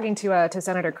were talking to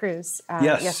Senator Cruz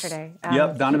yesterday.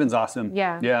 Yep, Donovan's awesome.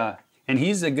 Yeah. Yeah. And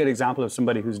he's a good example of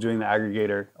somebody who's doing the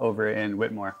aggregator over in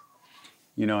Whitmore.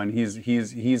 You know, and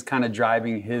he's kind of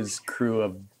driving his crew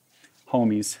of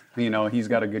homies. You know, he's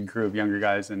got a good crew of younger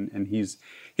guys, and he's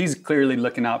clearly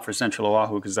looking out for Central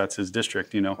Oahu because that's his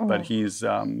district, you know. But he's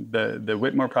the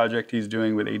Whitmore project he's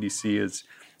doing with ADC is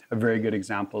a very good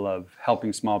example of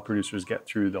helping small producers get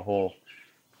through the whole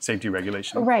safety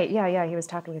regulation. Right. Yeah. He was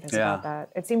talking with us about that.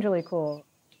 It seemed really cool.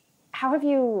 How have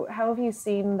you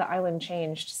seen the island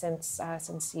changed since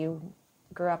you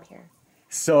grew up here?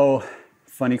 So,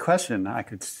 funny question.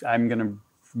 I'm gonna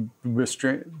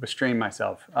restrain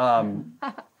myself.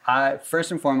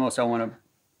 First and foremost, I want to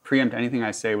preempt anything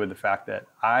I say with the fact that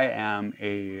I am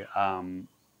a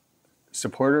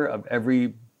supporter of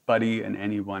everybody and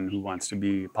anyone who wants to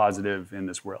be positive in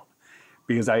this world,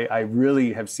 because I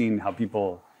really have seen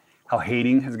how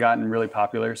hating has gotten really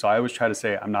popular. So I always try to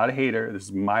say, I'm not a hater. This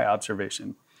is my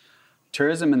observation.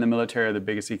 Tourism and the military are the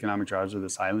biggest economic drivers of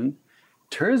this island.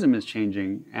 Tourism is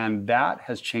changing, and that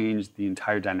has changed the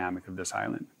entire dynamic of this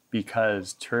island,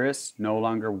 because tourists no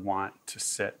longer want to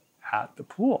sit at the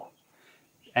pool.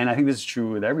 And I think this is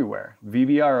true with everywhere.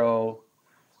 VVRO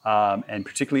and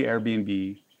particularly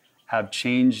Airbnb have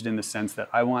changed in the sense that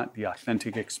I want the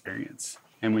authentic experience.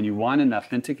 And when you want an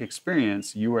authentic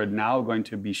experience, you are now going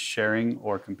to be sharing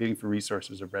or competing for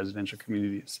resources of residential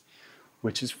communities,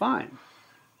 which is fine.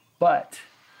 But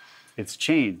it's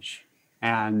change.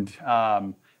 And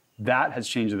that has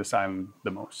changed this island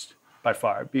the most by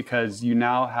far, because you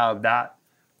now have that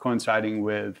coinciding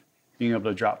with being able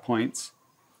to drop points.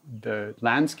 The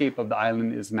landscape of the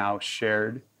island is now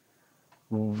shared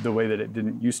the way that it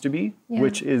didn't used to be,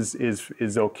 which is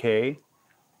okay.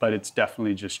 But it's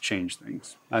definitely just changed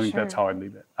things. I think that's how I'd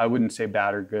leave it. I wouldn't say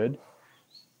bad or good,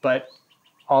 but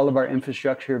all of our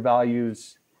infrastructure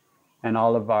values and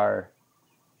all of our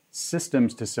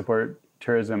systems to support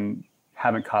tourism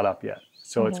haven't caught up yet.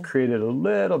 So it's created a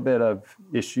little bit of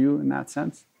issue in that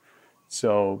sense.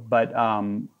 So, but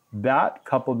that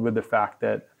coupled with the fact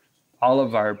that all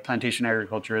of our plantation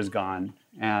agriculture is gone,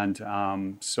 and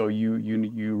so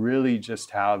you really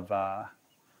just have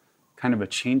kind of a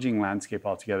changing landscape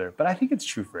altogether. But I think it's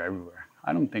true for everywhere.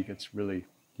 I don't think it's really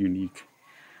unique.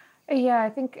 Yeah, I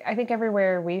think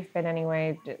everywhere we've been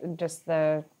anyway, just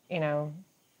the, you know,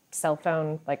 cell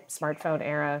phone, like smartphone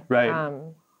era, right?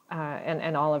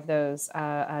 And all of those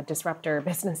disruptor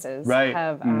businesses right.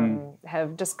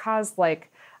 have just caused,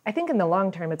 like, I think in the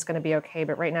long term it's going to be okay,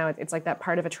 but right now it's like that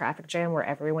part of a traffic jam where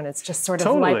everyone is just sort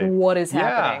of like, what is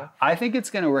happening? I think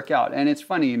it's going to work out. And it's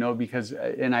funny, you know, because,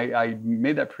 and I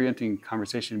made that preempting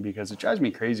conversation because it drives me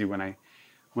crazy when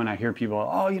I hear people,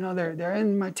 oh, you know, they're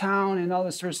in my town and all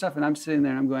this sort of stuff. And I'm sitting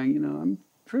there and I'm going, you know, I'm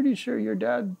pretty sure your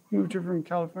dad moved here from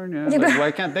California. Like,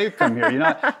 why can't they come here? You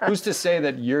know, who's to say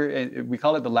that we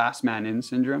call it the last man in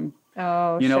syndrome.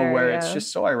 Oh, you know, where it's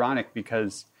just so ironic,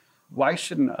 because why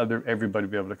shouldn't everybody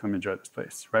be able to come enjoy this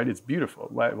place, right? It's beautiful.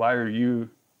 Why are you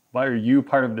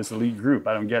part of this elite group?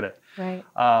 I don't get it. Right.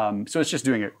 So it's just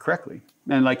doing it correctly.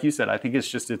 And like you said, I think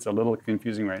it's a little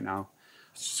confusing right now.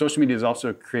 Social media has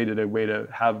also created a way to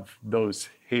have those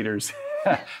haters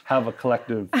have a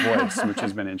collective voice, which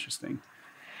has been interesting.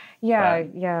 Yeah.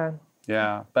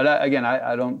 But again,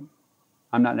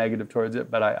 I'm not negative towards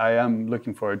it, but I am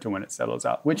looking forward to when it settles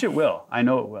out, which it will. I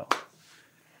know it will.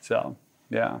 So,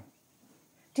 yeah.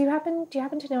 Do you happen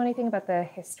to know anything about the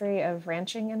history of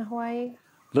ranching in Hawaii?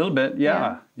 A little bit,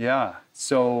 yeah.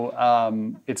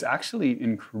 So it's actually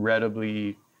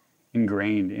incredibly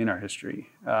ingrained in our history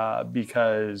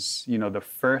because, you know, the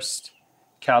first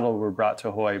cattle were brought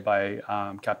to Hawaii by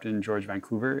Captain George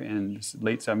Vancouver in the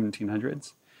late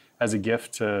 1700s as a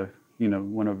gift to, you know,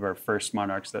 one of our first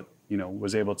monarchs that, you know,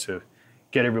 was able to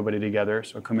get everybody together,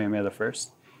 so Kamehameha I.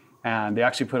 And they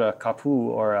actually put a kapu,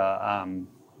 or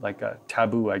like a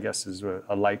taboo, I guess is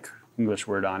a like English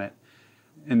word on it.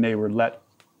 And they were let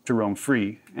to roam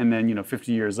free. And then, you know,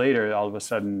 50 years later, all of a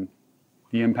sudden,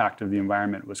 the impact of the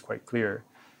environment was quite clear.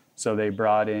 So they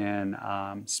brought in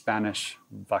Spanish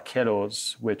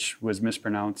vaqueros, which was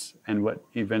mispronounced, and what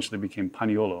eventually became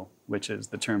paniolo, which is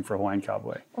the term for Hawaiian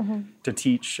cowboy, to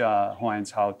teach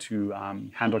Hawaiians how to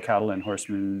handle cattle and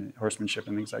horsemanship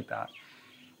and things like that.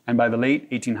 And by the late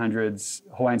 1800s,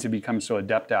 Hawaiians had become so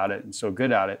adept at it and so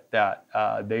good at it that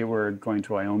they were going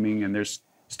to Wyoming, and there's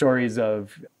stories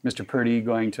of Mr. Purdy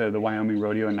going to the Wyoming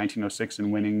rodeo in 1906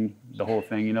 and winning the whole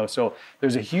thing, you know. So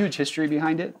there's a huge history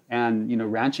behind it, and, you know,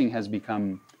 ranching has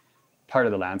become part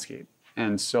of the landscape.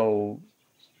 And so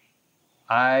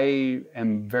I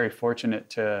am very fortunate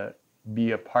to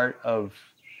be a part of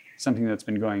something that's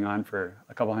been going on for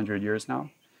a couple hundred years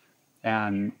now.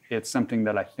 And it's something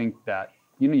that I think that,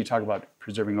 you know, you talk about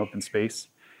preserving open space.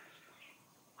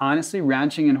 Honestly,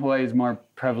 ranching in Hawaii is more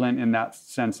prevalent in that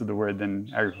sense of the word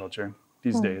than agriculture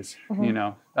these days, you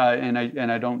know. And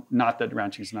I don't, not that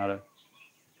ranching is not a,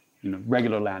 you know,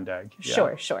 regular land ag.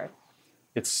 Yeah. Sure.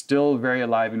 It's still very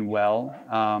alive and well.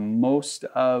 Most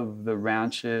of the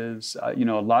ranches, you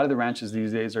know, a lot of the ranches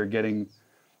these days are getting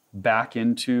back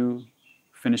into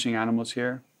finishing animals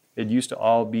here. It used to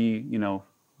all be, you know,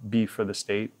 beef for the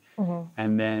state.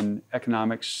 And then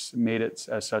economics made it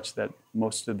as such that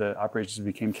most of the operations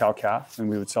became cow-calf, and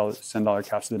we would send all our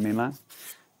calves to the mainland.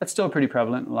 That's still pretty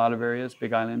prevalent in a lot of areas,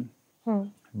 Big Island.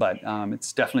 But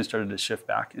it's definitely started to shift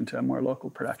back into a more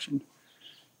local production.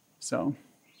 So,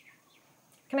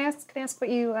 can I ask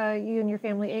what you and your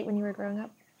family ate when you were growing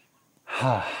up?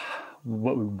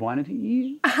 What we wanted to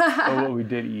eat, or what we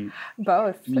did eat?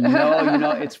 Both. No, you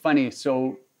know, it's funny.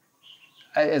 So,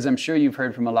 as I'm sure you've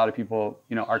heard from a lot of people,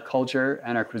 you know, our culture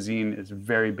and our cuisine is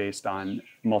very based on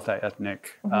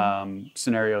multi-ethnic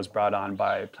scenarios brought on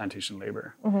by plantation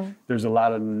labor. There's a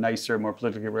lot of nicer, more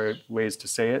political ways to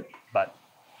say it, but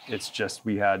it's just,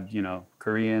 we had, you know,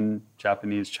 Korean,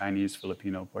 Japanese, Chinese,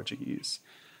 Filipino, Portuguese,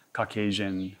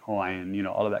 Caucasian, Hawaiian, you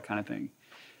know, all of that kind of thing.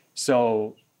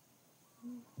 So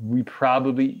we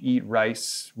probably eat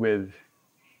rice with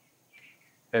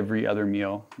every other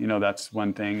meal, you know, that's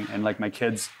one thing. And like my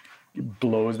kids, it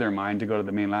blows their mind to go to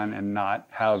the mainland and not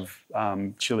have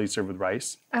chili served with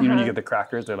rice. You know, when you get the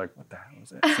crackers, they're like, what the hell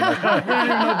is it? So like, I don't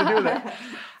even know what to do with it.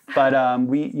 But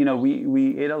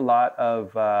we ate a lot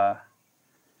of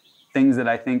things that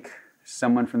I think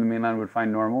someone from the mainland would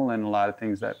find normal, and a lot of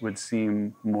things that would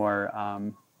seem more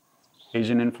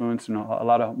Asian influence. And a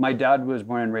lot of, my dad was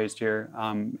born and raised here,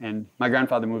 and my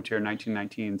grandfather moved here in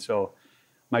 1919. So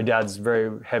my dad's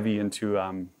very heavy into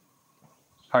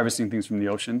harvesting things from the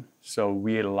ocean. So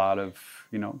we ate a lot of,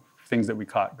 you know, things that we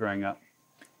caught growing up.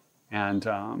 And,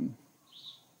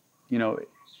 you know,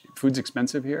 food's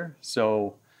expensive here.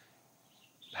 So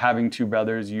having two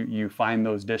brothers, you find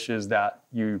those dishes that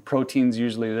protein's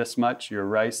usually this much, your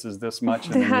rice is this much,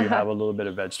 and then you have a little bit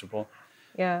of vegetable.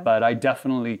 Yeah. But I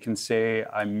definitely can say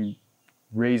I'm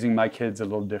raising my kids a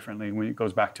little differently when it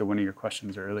goes back to one of your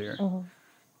questions earlier.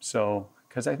 So,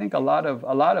 because I think a lot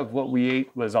of what we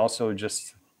ate was also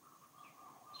just,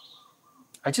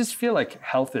 I just feel like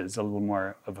health is a little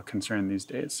more of a concern these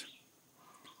days.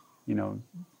 You know,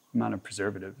 amount of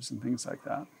preservatives and things like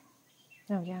that.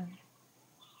 Oh, yeah.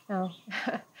 No,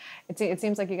 it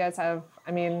seems like you guys have,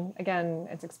 I mean, again,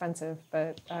 it's expensive,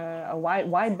 but a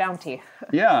wide bounty.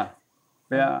 Yeah.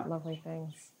 Lovely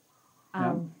things.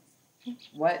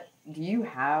 What, do you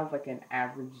have like an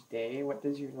average day? What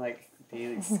does your like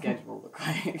daily schedule look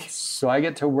like? So I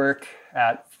get to work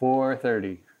at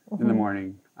 4:30 in the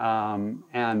morning.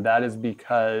 And that is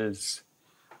because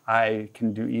I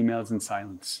can do emails in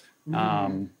silence.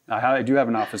 I do have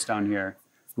an office down here.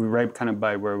 We're right kind of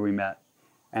by where we met.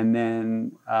 And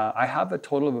then I have a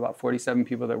total of about 47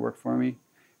 people that work for me.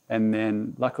 And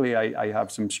then luckily I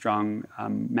have some strong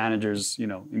managers, you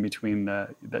know, in between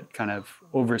that kind of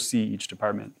oversee each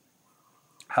department.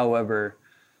 However,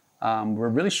 we're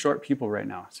really short people right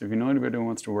now. So if you know anybody who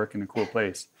wants to work in a cool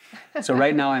place. So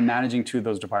right now I'm managing two of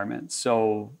those departments.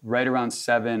 So right around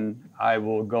 7, I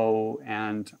will go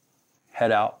and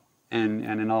head out. And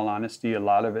in all honesty, a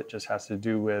lot of it just has to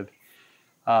do with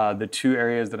the two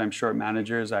areas that I'm short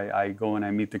managers. I go and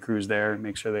I meet the crews there,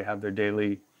 make sure they have their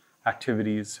daily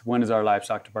activities. One is our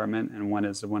livestock department and one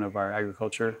is one of our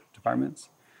agriculture departments.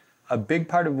 A big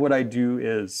part of what I do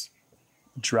is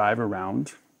drive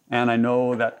around. And I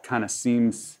know that kind of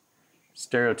seems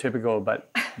stereotypical, but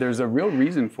there's a real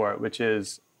reason for it, which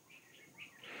is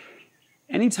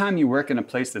anytime you work in a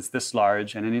place that's this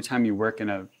large and anytime you work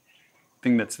in a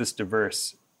thing that's this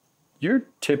diverse, you're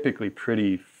typically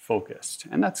pretty focused,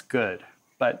 and that's good.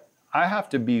 But I have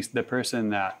to be the person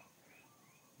that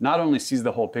not only sees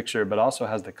the whole picture, but also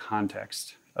has the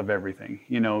context of everything,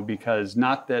 because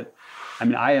not that,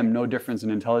 I am no difference in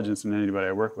intelligence than anybody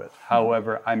I work with.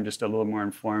 However, I'm just a little more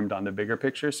informed on the bigger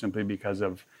picture simply because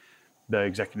of the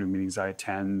executive meetings I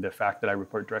attend, the fact that I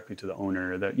report directly to the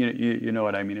owner, that you know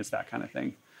what I mean? It's that kind of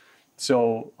thing.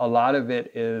 So a lot of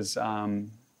it is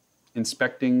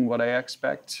inspecting what I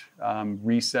expect,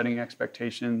 resetting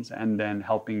expectations, and then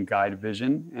helping guide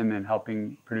vision, and then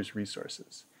helping produce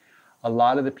resources. A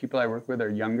lot of the people I work with are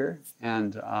younger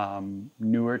and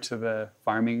newer to the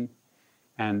farming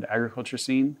and agriculture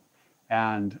scene.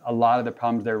 And a lot of the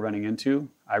problems they're running into,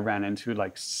 I ran into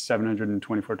like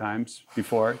 724 times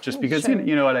before, just because, Sure.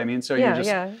 you know what I mean? So you're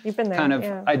just You've been there. kind of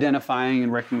identifying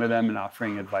and working with them and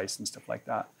offering advice and stuff like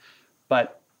that.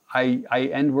 But I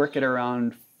end work at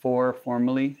around 4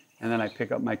 formally, and then I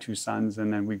pick up my 2 sons,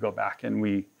 and then we go back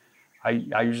and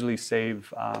I usually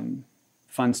save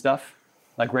fun stuff.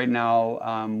 Like right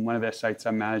now, one of the sites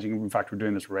I'm managing, in fact, we're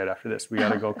doing this right after this. We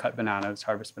got to go cut bananas,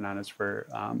 harvest bananas for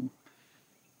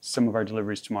some of our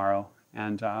deliveries tomorrow,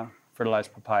 and fertilize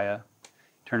papaya,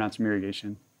 turn on some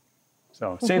irrigation.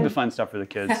 So save the fun stuff for the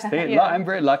kids. I'm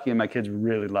very lucky, and my kids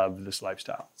really love this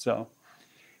lifestyle. So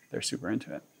they're super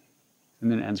into it.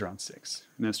 And then it ends around 6,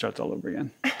 and then it starts all over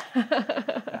again.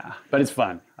 Yeah, but it's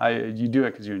fun. You do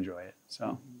it because you enjoy it.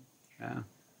 So, yeah.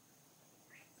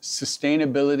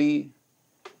 Sustainability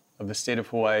of the state of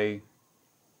Hawaii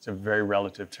is a very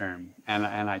relative term, and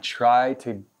I try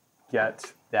to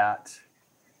get that.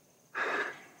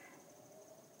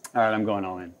 All right, I'm going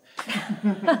all in.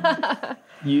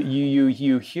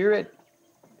 You hear it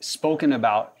spoken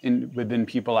about within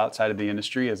people outside of the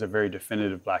industry as a very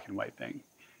definitive black and white thing.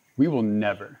 We will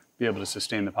never be able to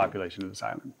sustain the population of this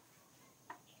island.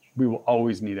 We will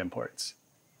always need imports.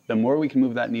 The more we can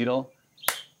move that needle,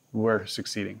 we're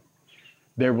succeeding.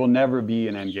 There will never be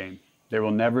an end game. There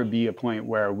will never be a point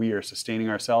where we are sustaining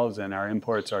ourselves and our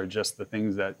imports are just the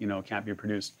things that can't be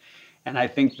produced. And I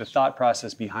think the thought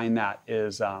process behind that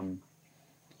is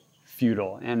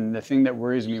futile. And the thing that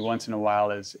worries me once in a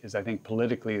while is I think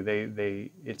politically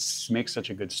it makes such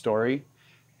a good story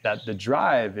that the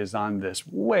drive is on this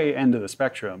way end of the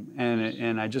spectrum.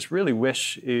 And I just really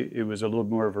wish it was a little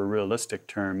more of a realistic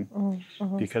term,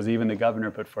 because even the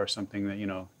governor put forth something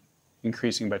that,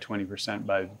 increasing by 20%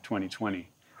 by 2020.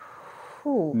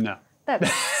 Ooh, no.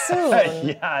 That's soon.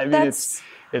 Yeah,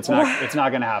 it's not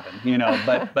going to happen,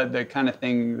 but the kind of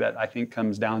thing that I think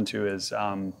comes down to is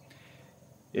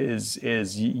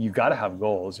you got to have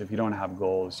goals. If you don't have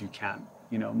goals, you can't,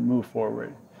 move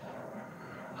forward.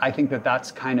 I think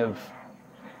that's kind of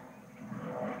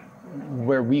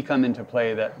where we come into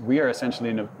play, that we are essentially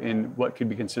in what could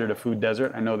be considered a food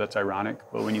desert. I know that's ironic,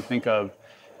 but when you think of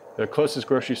the closest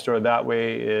grocery store that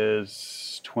way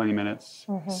is 20 minutes,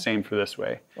 same for this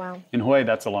way. Wow. In Hawaii,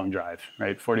 that's a long drive,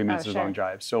 right? 40 minutes is a long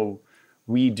drive. So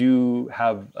we do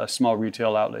have a small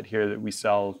retail outlet here that we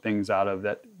sell things out of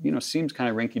that, seems kind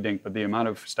of rinky-dink, but the amount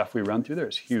of stuff we run through there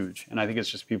is huge. And I think it's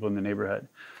just people in the neighborhood.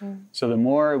 So the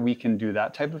more we can do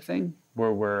that type of thing,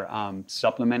 where we're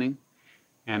supplementing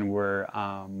and we're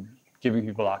giving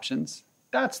people options,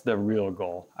 that's the real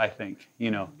goal, I think.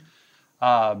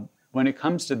 When it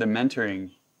comes to the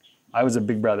mentoring, I was a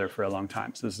big brother for a long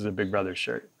time. So this is a big brother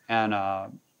shirt. And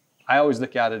I always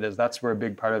look at it as that's where a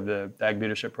big part of the Ag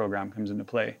Leadership Program comes into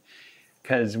play.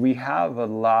 Because we have a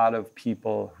lot of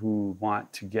people who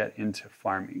want to get into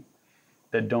farming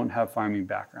that don't have farming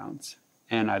backgrounds.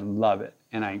 And I love it,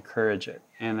 and I encourage it,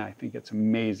 and I think it's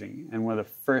amazing. And one of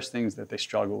the first things that they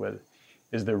struggle with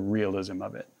is the realism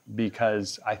of it.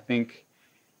 Because I think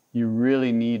you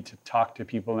really need to talk to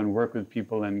people and work with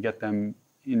people and get them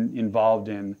involved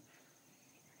in,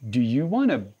 do you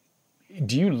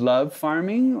love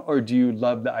farming, or do you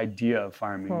love the idea of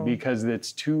farming? Because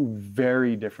it's two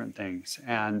very different things.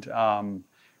 And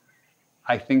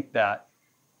I think that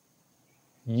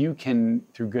you can,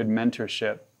 through good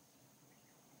mentorship,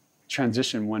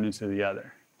 transition one into the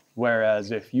other.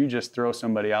 Whereas if you just throw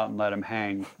somebody out and let them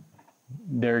hang,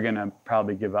 they're going to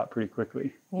probably give up pretty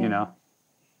quickly,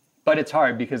 But it's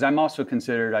hard, because I'm also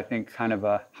considered, I think, kind of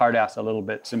a hard ass a little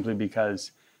bit, simply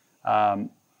because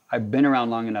I've been around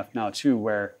long enough now too,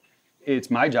 where it's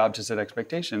my job to set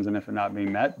expectations, and if they're not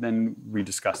being met, then we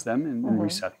discuss them and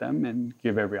reset them and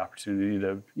give every opportunity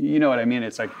to, you know what I mean?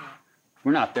 It's like,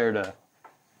 we're not there to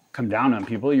come down on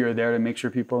people. You're there to make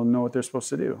sure people know what they're supposed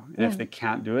to do. And if they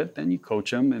can't do it, then you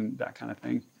coach them and that kind of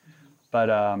thing. But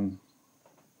I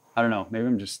don't know, maybe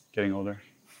I'm just getting older.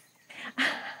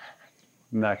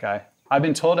 I'm that guy. I've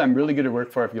been told I'm really good to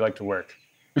work for if you like to work.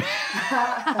 Which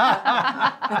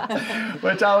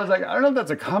I was like, I don't know if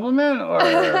that's a compliment or,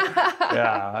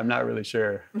 yeah, I'm not really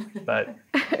sure. But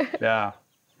yeah,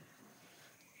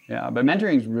 Yeah, but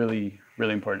mentoring is really,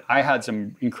 really important. I had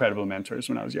some incredible mentors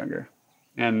when I was younger,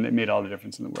 and it made all the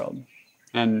difference in the world.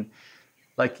 And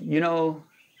like, we all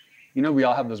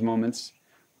have those moments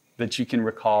that you can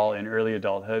recall in early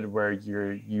adulthood where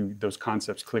those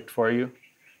concepts clicked for you,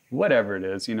 whatever it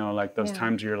is, like those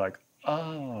times you're like,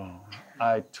 oh,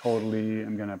 I totally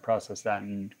am going to process that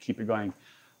and keep it going.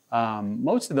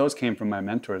 Most of those came from my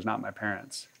mentors, not my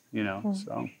parents,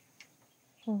 so.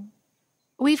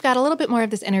 We've got a little bit more of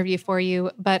this interview for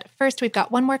you, but first we've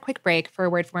got one more quick break for a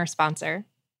word from our sponsor.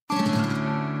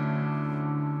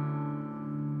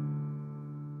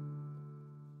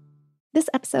 This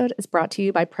episode is brought to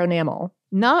you by Pronamel.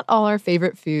 Not all our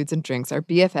favorite foods and drinks are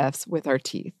BFFs with our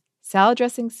teeth. Salad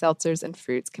dressings, seltzers, and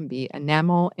fruits can be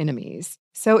enamel enemies.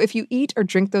 So if you eat or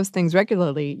drink those things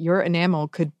regularly, your enamel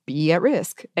could be at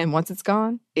risk. And once it's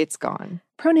gone, it's gone.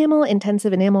 Pronamel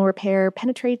Intensive Enamel Repair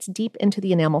penetrates deep into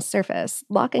the enamel surface,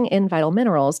 locking in vital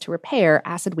minerals to repair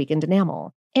acid-weakened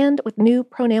enamel. And with new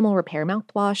Pronamel Repair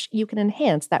mouthwash, you can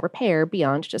enhance that repair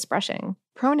beyond just brushing.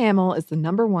 Pronamel is the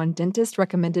 #1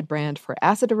 dentist-recommended brand for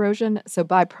acid erosion, so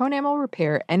buy Pronamel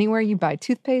Repair anywhere you buy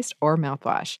toothpaste or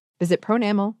mouthwash. Visit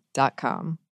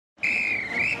pronamel.com.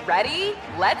 Ready?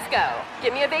 Let's go.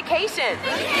 Give me a vacation.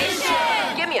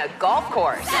 Vacation. Give me a golf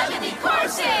course. 70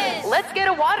 courses. Let's get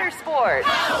a water sport.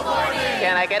 Paddleboarding.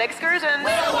 Can I get excursions?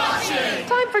 Whale watching.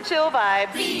 Time for chill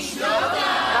vibes. Beach yoga.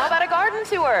 How about a garden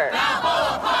tour?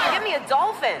 Balboa Park. Give me a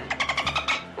dolphin.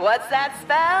 What's that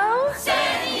spell?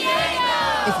 San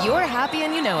Diego. If you're happy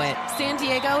and you know it, San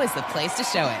Diego is the place to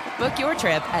show it. Book your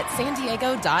trip at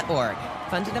sandiego.org.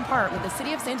 Funded in part with the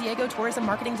City of San Diego Tourism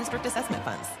Marketing District Assessment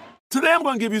Funds. Today I'm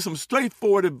going to give you some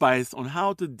straightforward advice on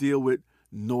how to deal with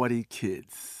naughty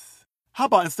kids. How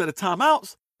about instead of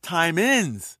timeouts,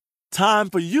 time-ins? Time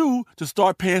for you to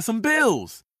start paying some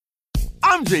bills.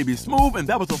 I'm JB Smoove, and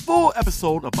that was a full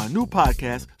episode of my new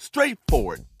podcast,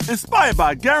 Straightforward, inspired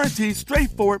by guaranteed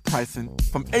straightforward pricing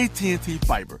from AT&T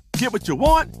Fiber. Get what you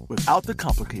want without the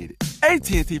complicated.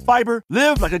 AT&T Fiber,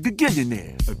 live like a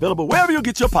gigillionaire. Available wherever you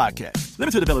get your podcast.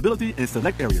 Limited availability in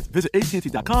select areas. Visit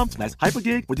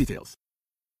AT&T.com/hypergig for details.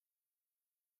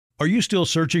 Are you still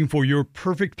searching for your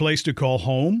perfect place to call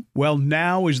home? Well,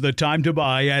 now is the time to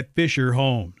buy at Fisher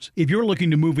Homes. If you're looking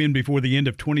to move in before the end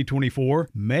of 2024,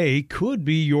 May could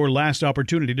be your last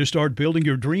opportunity to start building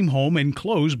your dream home and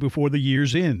close before the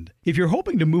year's end. If you're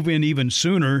hoping to move in even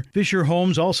sooner, Fisher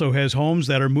Homes also has homes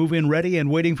that are move-in ready and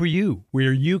waiting for you,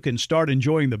 where you can start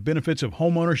enjoying the benefits of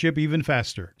homeownership even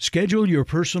faster. Schedule your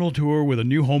personal tour with a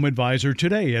new home advisor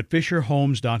today at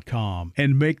FisherHomes.com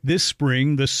and make this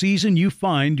spring the season you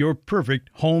find your perfect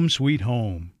home sweet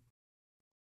home.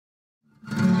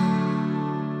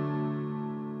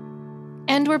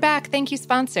 And we're back. Thank you,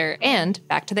 sponsor. And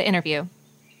back to the interview.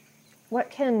 What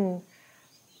can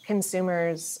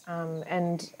consumers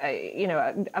and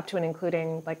up to and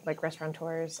including like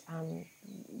restaurateurs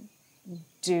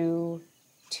do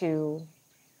to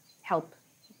help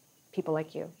people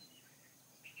like you?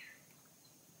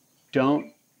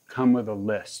 Don't come with a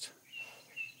list.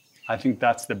 I think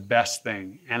that's the best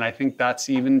thing. And I think that's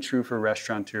even true for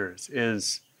restaurateurs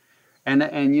and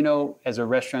as a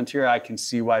restaurateur, I can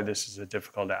see why this is a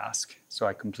difficult ask. So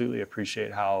I completely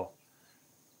appreciate how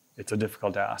it's a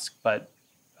difficult ask. But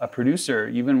a producer,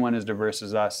 even one as diverse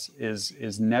as us,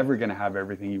 is never going to have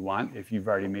everything you want if you've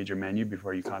already made your menu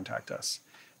before you contact us.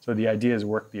 So the idea is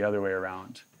work the other way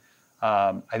around.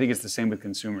 I think it's the same with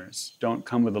consumers. Don't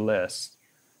come with a list.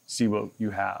 See what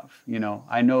you have.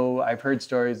 I've heard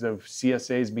stories of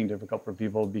CSAs being difficult for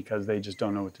people because they just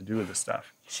don't know what to do with this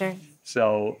stuff. Sure.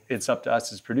 So it's up to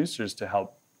us as producers to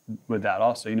help with that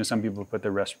also. Some people put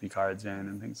their recipe cards in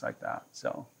and things like that.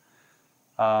 So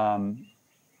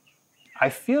I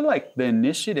feel like the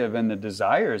initiative and the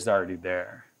desire is already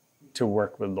there to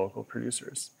work with local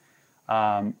producers.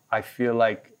 I feel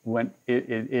like when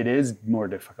it is more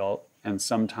difficult, and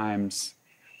sometimes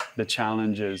the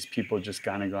challenge is people just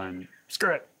kind of going,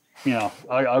 screw it.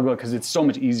 I'll go, because it's so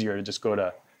much easier to just go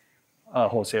to a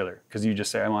wholesaler, because you just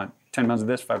say, I want 10 pounds of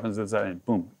this, 5 pounds of this, and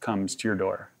boom, comes to your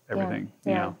door, everything.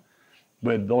 Yeah.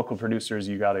 With local producers,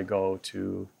 you got to go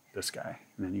to this guy,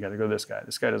 and then you got to go to this guy.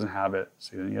 This guy doesn't have it,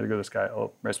 so then you got to go to this guy.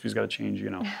 Oh, recipe's got to change,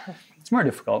 It's more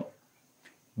difficult.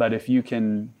 But if you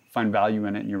can find value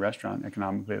in it in your restaurant,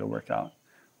 economically it'll work out.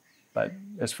 But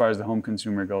as far as the home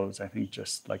consumer goes, I think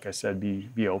just, like I said,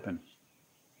 be open.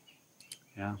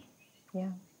 Yeah. Yeah.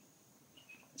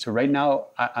 So right now,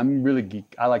 I'm really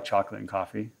geek. I like chocolate and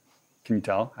coffee. Can you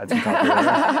tell? I had some coffee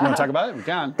earlier. You want to talk about it? We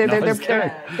can.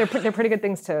 They're pretty good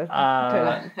things to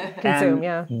consume,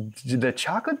 yeah. The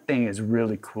chocolate thing is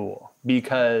really cool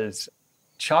because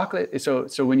chocolate,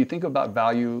 so when you think about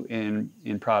value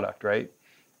in product, right?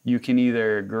 You can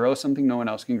either grow something no one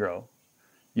else can grow.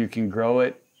 You can grow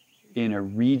it in a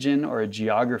region or a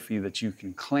geography that you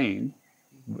can claim,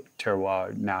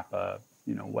 terroir, Napa,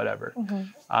 whatever.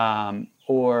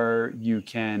 Or you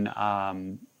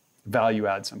can value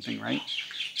add something, right?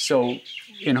 So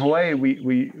in Hawaii,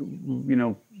 we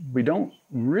don't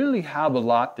really have a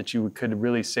lot that you could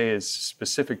really say is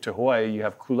specific to Hawaii. You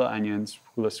have kula onions,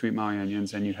 kula sweet Maui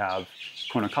onions, and you have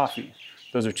Kona coffee.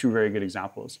 Those are two very good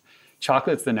examples.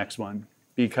 Chocolate's the next one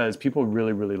because people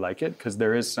really, really like it because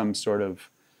there is some sort of,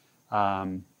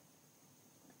 the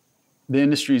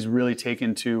industry's really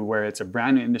taken to where it's a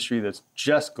brand new industry that's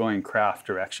just going craft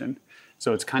direction.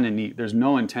 So it's kind of neat. There's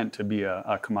no intent to be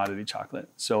a commodity chocolate.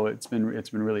 So it's been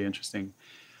really interesting.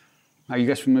 Are you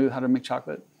guys familiar with how to make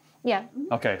chocolate? Yeah.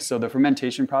 Okay, so the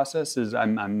fermentation process is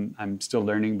I'm still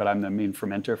learning, but I'm the main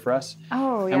fermenter for us.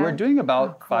 Oh, yeah. And we're doing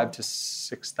about 5,000 to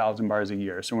 6,000 bars a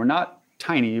year. So we're not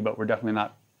tiny, but we're definitely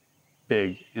not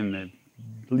big in the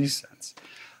least sense.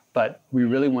 But we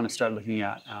really want to start looking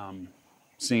at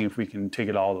seeing if we can take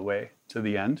it all the way to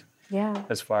the end. Yeah.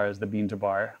 As far as the bean to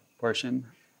bar portion.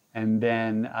 And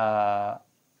then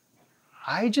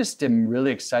I just am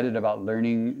really excited about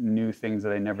learning new things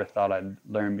that I never thought I'd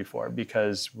learn before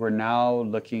because we're now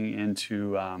looking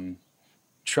into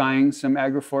trying some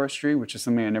agroforestry, which is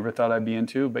something I never thought I'd be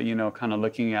into, but kind of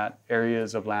looking at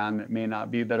areas of land that may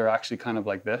not be, that are actually kind of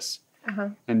like this.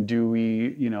 And do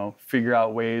we, figure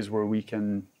out ways where we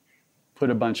can put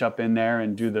a bunch up in there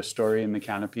and do the story and the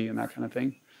canopy and that kind of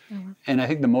thing. And I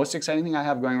think the most exciting thing I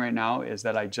have going right now is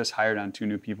that I just hired on 2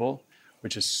 new people,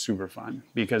 which is super fun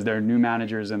because they're new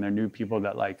managers and they're new people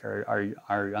that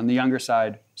are on the younger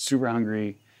side, super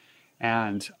hungry.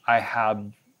 And I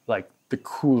have the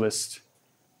coolest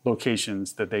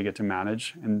locations that they get to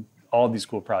manage and all these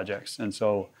cool projects. And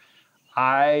so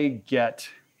I get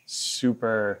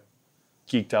super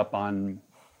geeked up on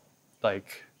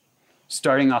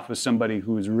starting off with somebody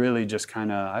who's really just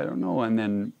kind of, I don't know, and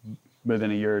then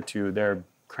within a year or two, they're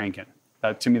cranking.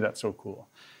 To me, that's so cool.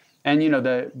 And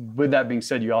with that being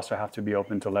said, you also have to be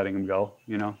open to letting them go.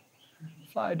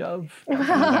 Fly dove,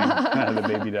 the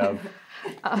baby dove.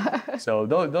 So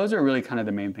those are really kind of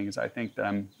the main things I think that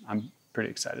I'm pretty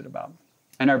excited about.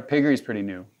 And our piggery is pretty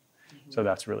new, so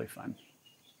that's really fun.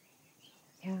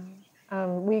 Yeah,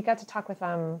 we got to talk with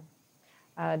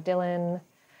Dylan.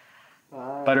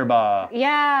 Butterbaugh.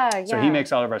 Yeah. So he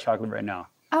makes all of our chocolate right now.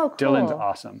 Oh, cool. Dylan's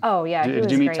awesome. Oh, yeah.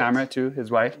 Did you meet Tamara too, his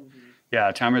wife?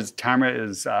 Yeah, Tamara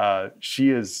is she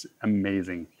is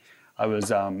amazing. I was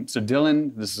so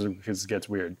Dylan. This gets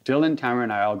weird. Dylan, Tamara,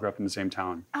 and I all grew up in the same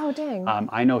town. Oh, dang.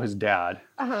 I know his dad.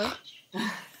 Yeah,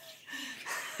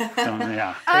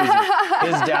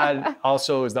 crazy. His dad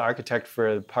also is the architect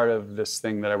for part of this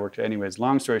thing that I worked at. Anyways,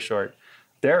 long story short,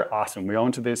 they're awesome. We all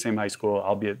went to the same high school,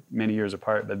 albeit many years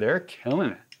apart, but they're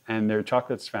killing it, and their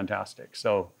chocolate's fantastic.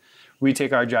 So we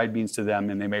take our dried beans to them,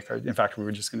 and they make our. In fact, we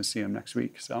were just going to see them next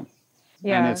week. So.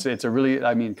 Yeah. And it's a really,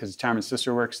 because Tamara's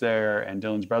sister works there and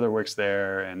Dylan's brother works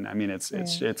there. And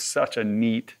it's such a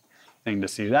neat thing to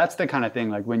see. That's the kind of thing,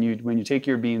 when you take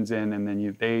your beans in and then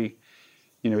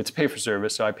it's pay for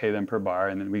service. So I pay them per bar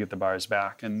and then we get the bars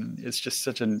back. And it's just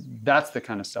that's the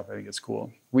kind of stuff I think is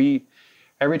cool.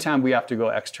 Every time we have to go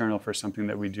external for something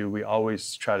that we do, we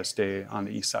always try to stay on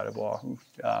the east side of Oahu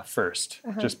first,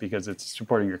 just because it's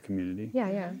supporting your community.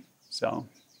 Yeah. So,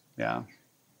 yeah.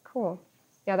 Cool.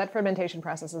 Yeah, that fermentation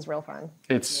process is real fun.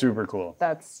 It's super cool.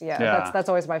 That's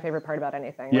always my favorite part about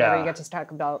anything. Whenever you get to start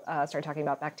talking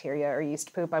about bacteria or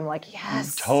yeast poop, I'm like,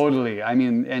 yes. Totally.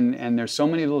 And there's so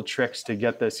many little tricks to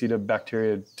get the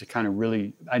Acetobacteria to kind of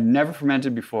really. I'd never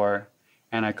fermented before,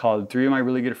 and I called 3 of my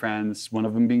really good friends, one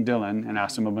of them being Dylan, and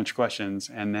asked him a bunch of questions.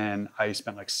 And then I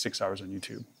spent 6 hours on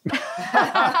YouTube.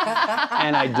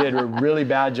 And I did a really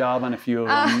bad job on a few of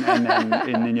them. And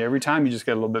then every time you just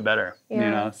get a little bit better,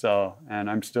 So, and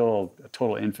I'm still a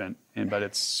total infant, but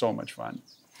it's so much fun.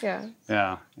 Yeah.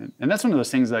 Yeah. And that's one of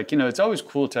those things it's always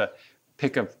cool to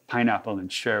pick a pineapple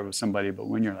and share it with somebody. But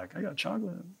when you're like, I got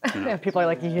chocolate. Yeah, people are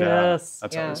like, yes.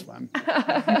 That's always fun.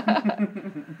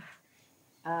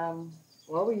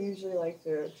 Well, we usually like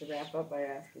to wrap up by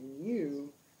asking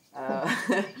you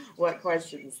what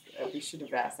questions we should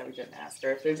have asked that we didn't ask,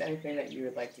 or if there's anything that you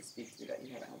would like to speak to that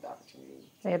you haven't had the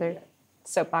opportunity. Any other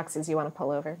soapboxes you want to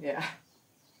pull over? Yeah.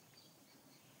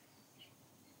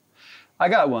 I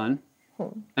got one,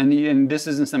 and this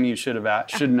isn't something you shouldn't have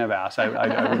asked. I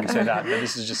wouldn't say that, but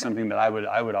this is just something that I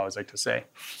would always like to say.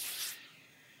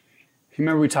 You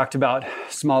remember we talked about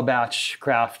small batch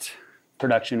craft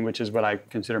production, which is what I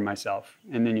consider myself.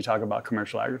 And then you talk about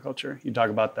commercial agriculture. You talk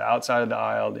about the outside of the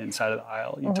aisle, the inside of the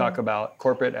aisle. You talk about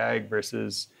corporate ag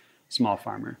versus small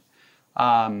farmer.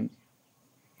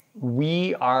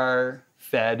 We are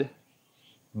fed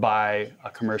by a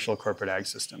commercial corporate ag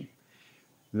system.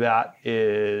 That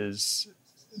is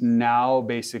now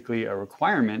basically a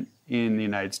requirement in the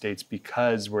United States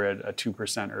because we're at a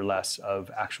 2% or less of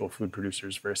actual food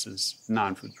producers versus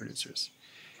non-food producers.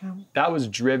 That was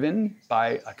driven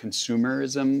by a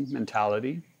consumerism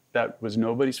mentality that was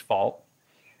nobody's fault,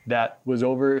 that was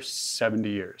over 70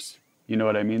 years. You know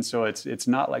what I mean? So it's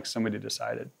not like somebody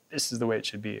decided this is the way it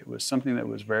should be. It was something that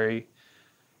was very,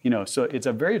 so it's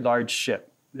a very large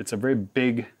ship. It's a very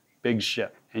big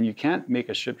ship. And you can't make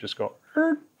a ship just go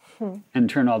and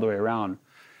turn all the way around.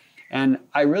 And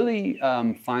I really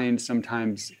find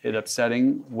sometimes it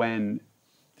upsetting when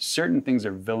certain things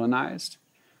are villainized.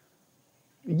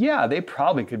 Yeah, they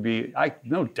probably could be,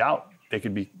 no doubt they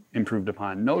could be improved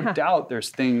upon. No doubt there's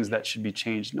things that should be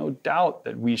changed. No doubt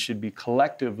that we should be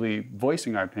collectively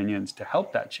voicing our opinions to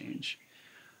help that change.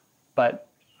 But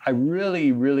I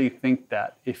really, really think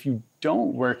that if you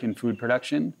don't work in food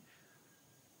production,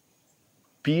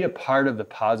 be a part of the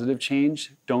positive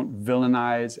change. Don't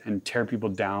villainize and tear people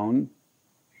down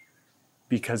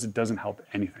because it doesn't help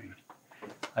anything.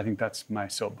 I think that's my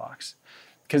soapbox.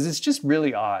 Because it's just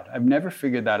really odd. I've never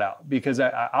figured that out because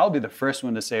I'll be the first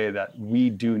one to say that we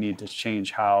do need to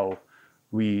change how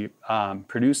we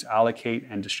produce, allocate,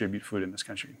 and distribute food in this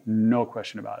country. No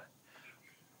question about it.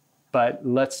 But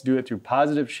let's do it through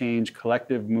positive change,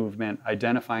 collective movement,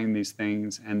 identifying these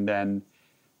things, and then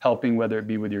helping, whether it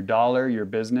be with your dollar, your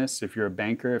business, if you're a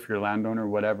banker, if you're a landowner,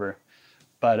 whatever.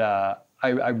 But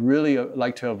I really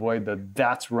like to avoid the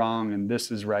that's wrong and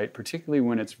this is right, particularly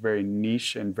when it's very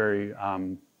niche and very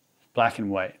black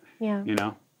and white. Yeah.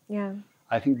 Yeah.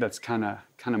 I think that's kind of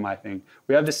my thing.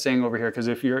 We have this saying over here because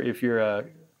if you're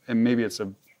and maybe it's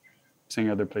a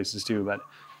saying other places too, but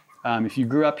if you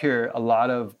grew up here, a lot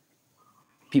of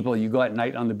people, you go at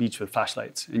night on the beach with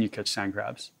flashlights and you catch sand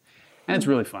crabs, and it's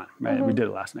really fun, right? We did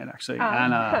it last night actually,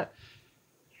 and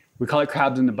we call it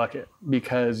crabs in the bucket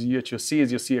because what you'll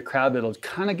see a crab that'll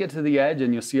kind of get to the edge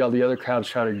and you'll see all the other crabs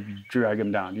try to drag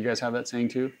him down. You guys have that saying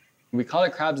too? We call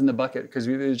it crabs in the bucket because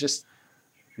we just,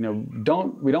 we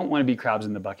don't want to be crabs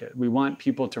in the bucket. We want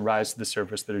people to rise to the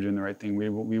surface that are doing the right thing.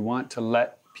 We want to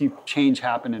let change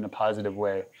happen in a positive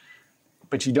way.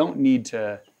 But you don't need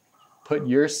to put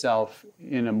yourself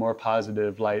in a more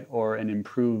positive light or an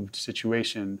improved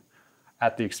situation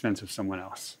at the expense of someone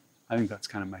else. I think that's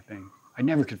kind of my thing. I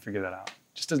never could figure that out.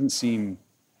 It just doesn't seem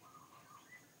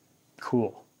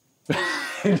cool. It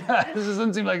just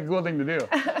doesn't seem like a cool thing to do.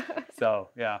 So,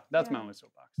 yeah, that's my only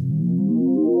soapbox.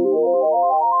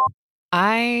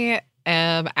 I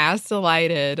am as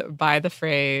delighted by the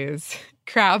phrase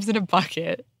crabs in a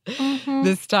bucket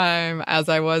this time as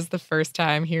I was the first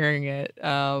time hearing it.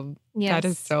 That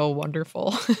is so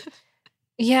wonderful.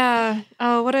 Yeah.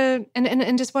 Oh,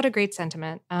 and just what a great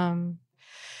sentiment.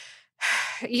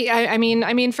 Yeah, I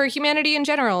mean, for humanity in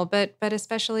general, but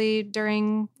especially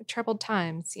during troubled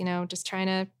times, just trying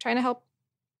to help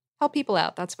people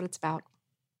out. That's what it's about.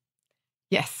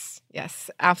 Yes,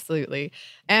 absolutely.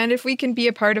 And if we can be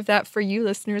a part of that for you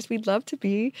listeners, we'd love to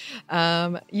be.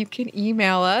 You can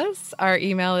email us. Our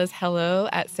email is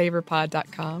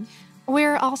hello@savorpod.com.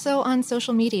 We're also on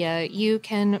social media. You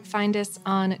can find us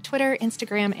on Twitter,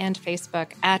 Instagram, and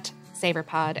Facebook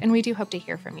 @SavorPod, and we do hope to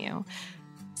hear from you.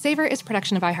 Savor is a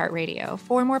production of iHeartRadio.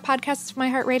 For more podcasts from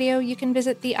iHeartRadio, you can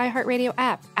visit the iHeartRadio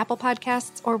app, Apple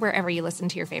Podcasts, or wherever you listen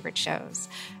to your favorite shows.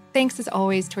 Thanks, as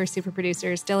always, to our super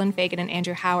producers, Dylan Fagan and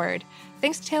Andrew Howard.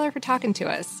 Thanks to Taylor for talking to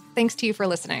us. Thanks to you for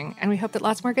listening, and we hope that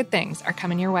lots more good things are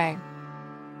coming your way.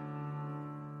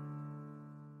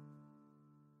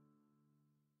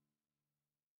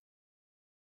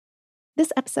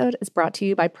 This episode is brought to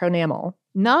you by Pronamel.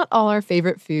 Not all our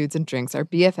favorite foods and drinks are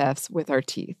BFFs with our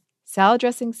teeth. Salad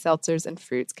dressings, seltzers, and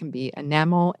fruits can be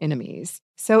enamel enemies.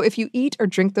 So if you eat or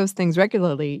drink those things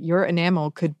regularly, your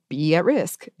enamel could be at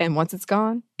risk. And once it's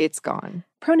gone, it's gone.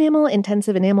 Pronamel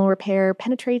Intensive Enamel Repair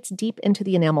penetrates deep into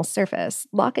the enamel surface,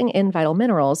 locking in vital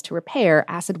minerals to repair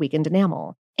acid-weakened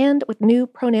enamel. And with new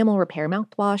Pronamel Repair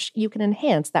mouthwash, you can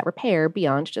enhance that repair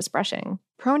beyond just brushing.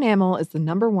 Pronamel is the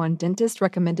 #1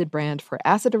 dentist-recommended brand for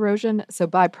acid erosion, so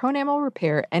buy Pronamel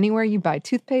Repair anywhere you buy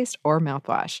toothpaste or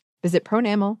mouthwash. Visit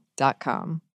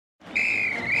pronamel.com.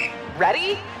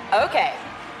 Ready? Okay.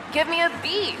 Give me a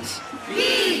beach.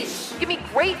 Beach. Give me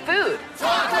great food.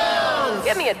 Tacos.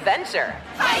 Give me adventure.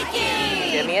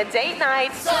 Hiking. Give me a date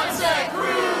night. Sunset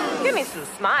cruise. Give me some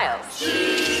smiles.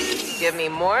 Cheese. Give me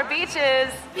more beaches.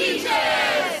 Beaches!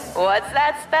 What's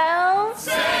that spell?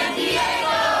 San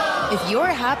Diego! If you're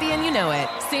happy and you know it,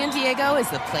 San Diego is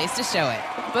the place to show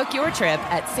it. Book your trip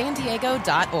at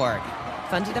sandiego.org.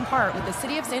 Funded in part with the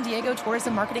City of San Diego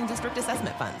Tourism Marketing District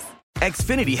Assessment Funds.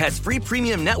 Xfinity has free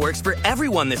premium networks for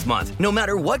everyone this month, no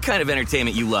matter what kind of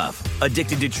entertainment you love.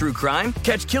 Addicted to true crime?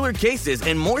 Catch killer cases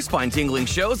and more spine-tingling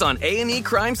shows on A&E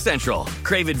Crime Central.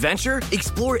 Crave adventure?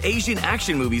 Explore Asian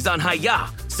action movies on Hi-Ya.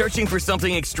 Searching for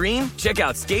something extreme? Check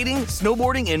out skating,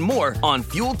 snowboarding, and more on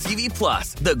Fuel TV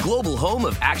Plus, the global home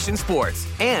of action sports.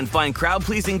 And find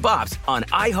crowd-pleasing bops on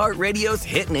iHeartRadio's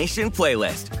Hit Nation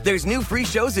playlist. There's new free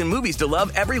shows and movies to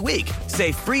love every week.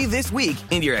 Say free this week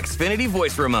in your Xfinity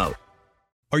voice remote.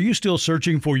 Are you still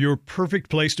searching for your perfect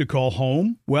place to call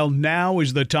home? Well, now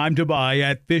is the time to buy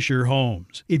at Fisher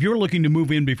Homes. If you're looking to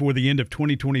move in before the end of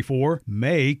 2024,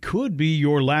 May could be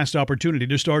your last opportunity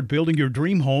to start building your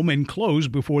dream home and close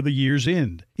before the year's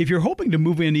end. If you're hoping to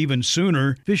move in even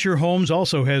sooner, Fisher Homes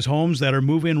also has homes that are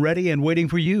move-in ready and waiting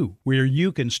for you, where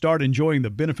you can start enjoying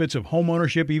the benefits of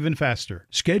homeownership even faster.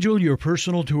 Schedule your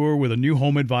personal tour with a new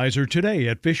home advisor today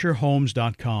at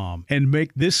FisherHomes.com and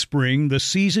make this spring the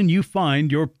season you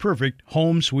find your perfect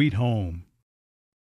home sweet home.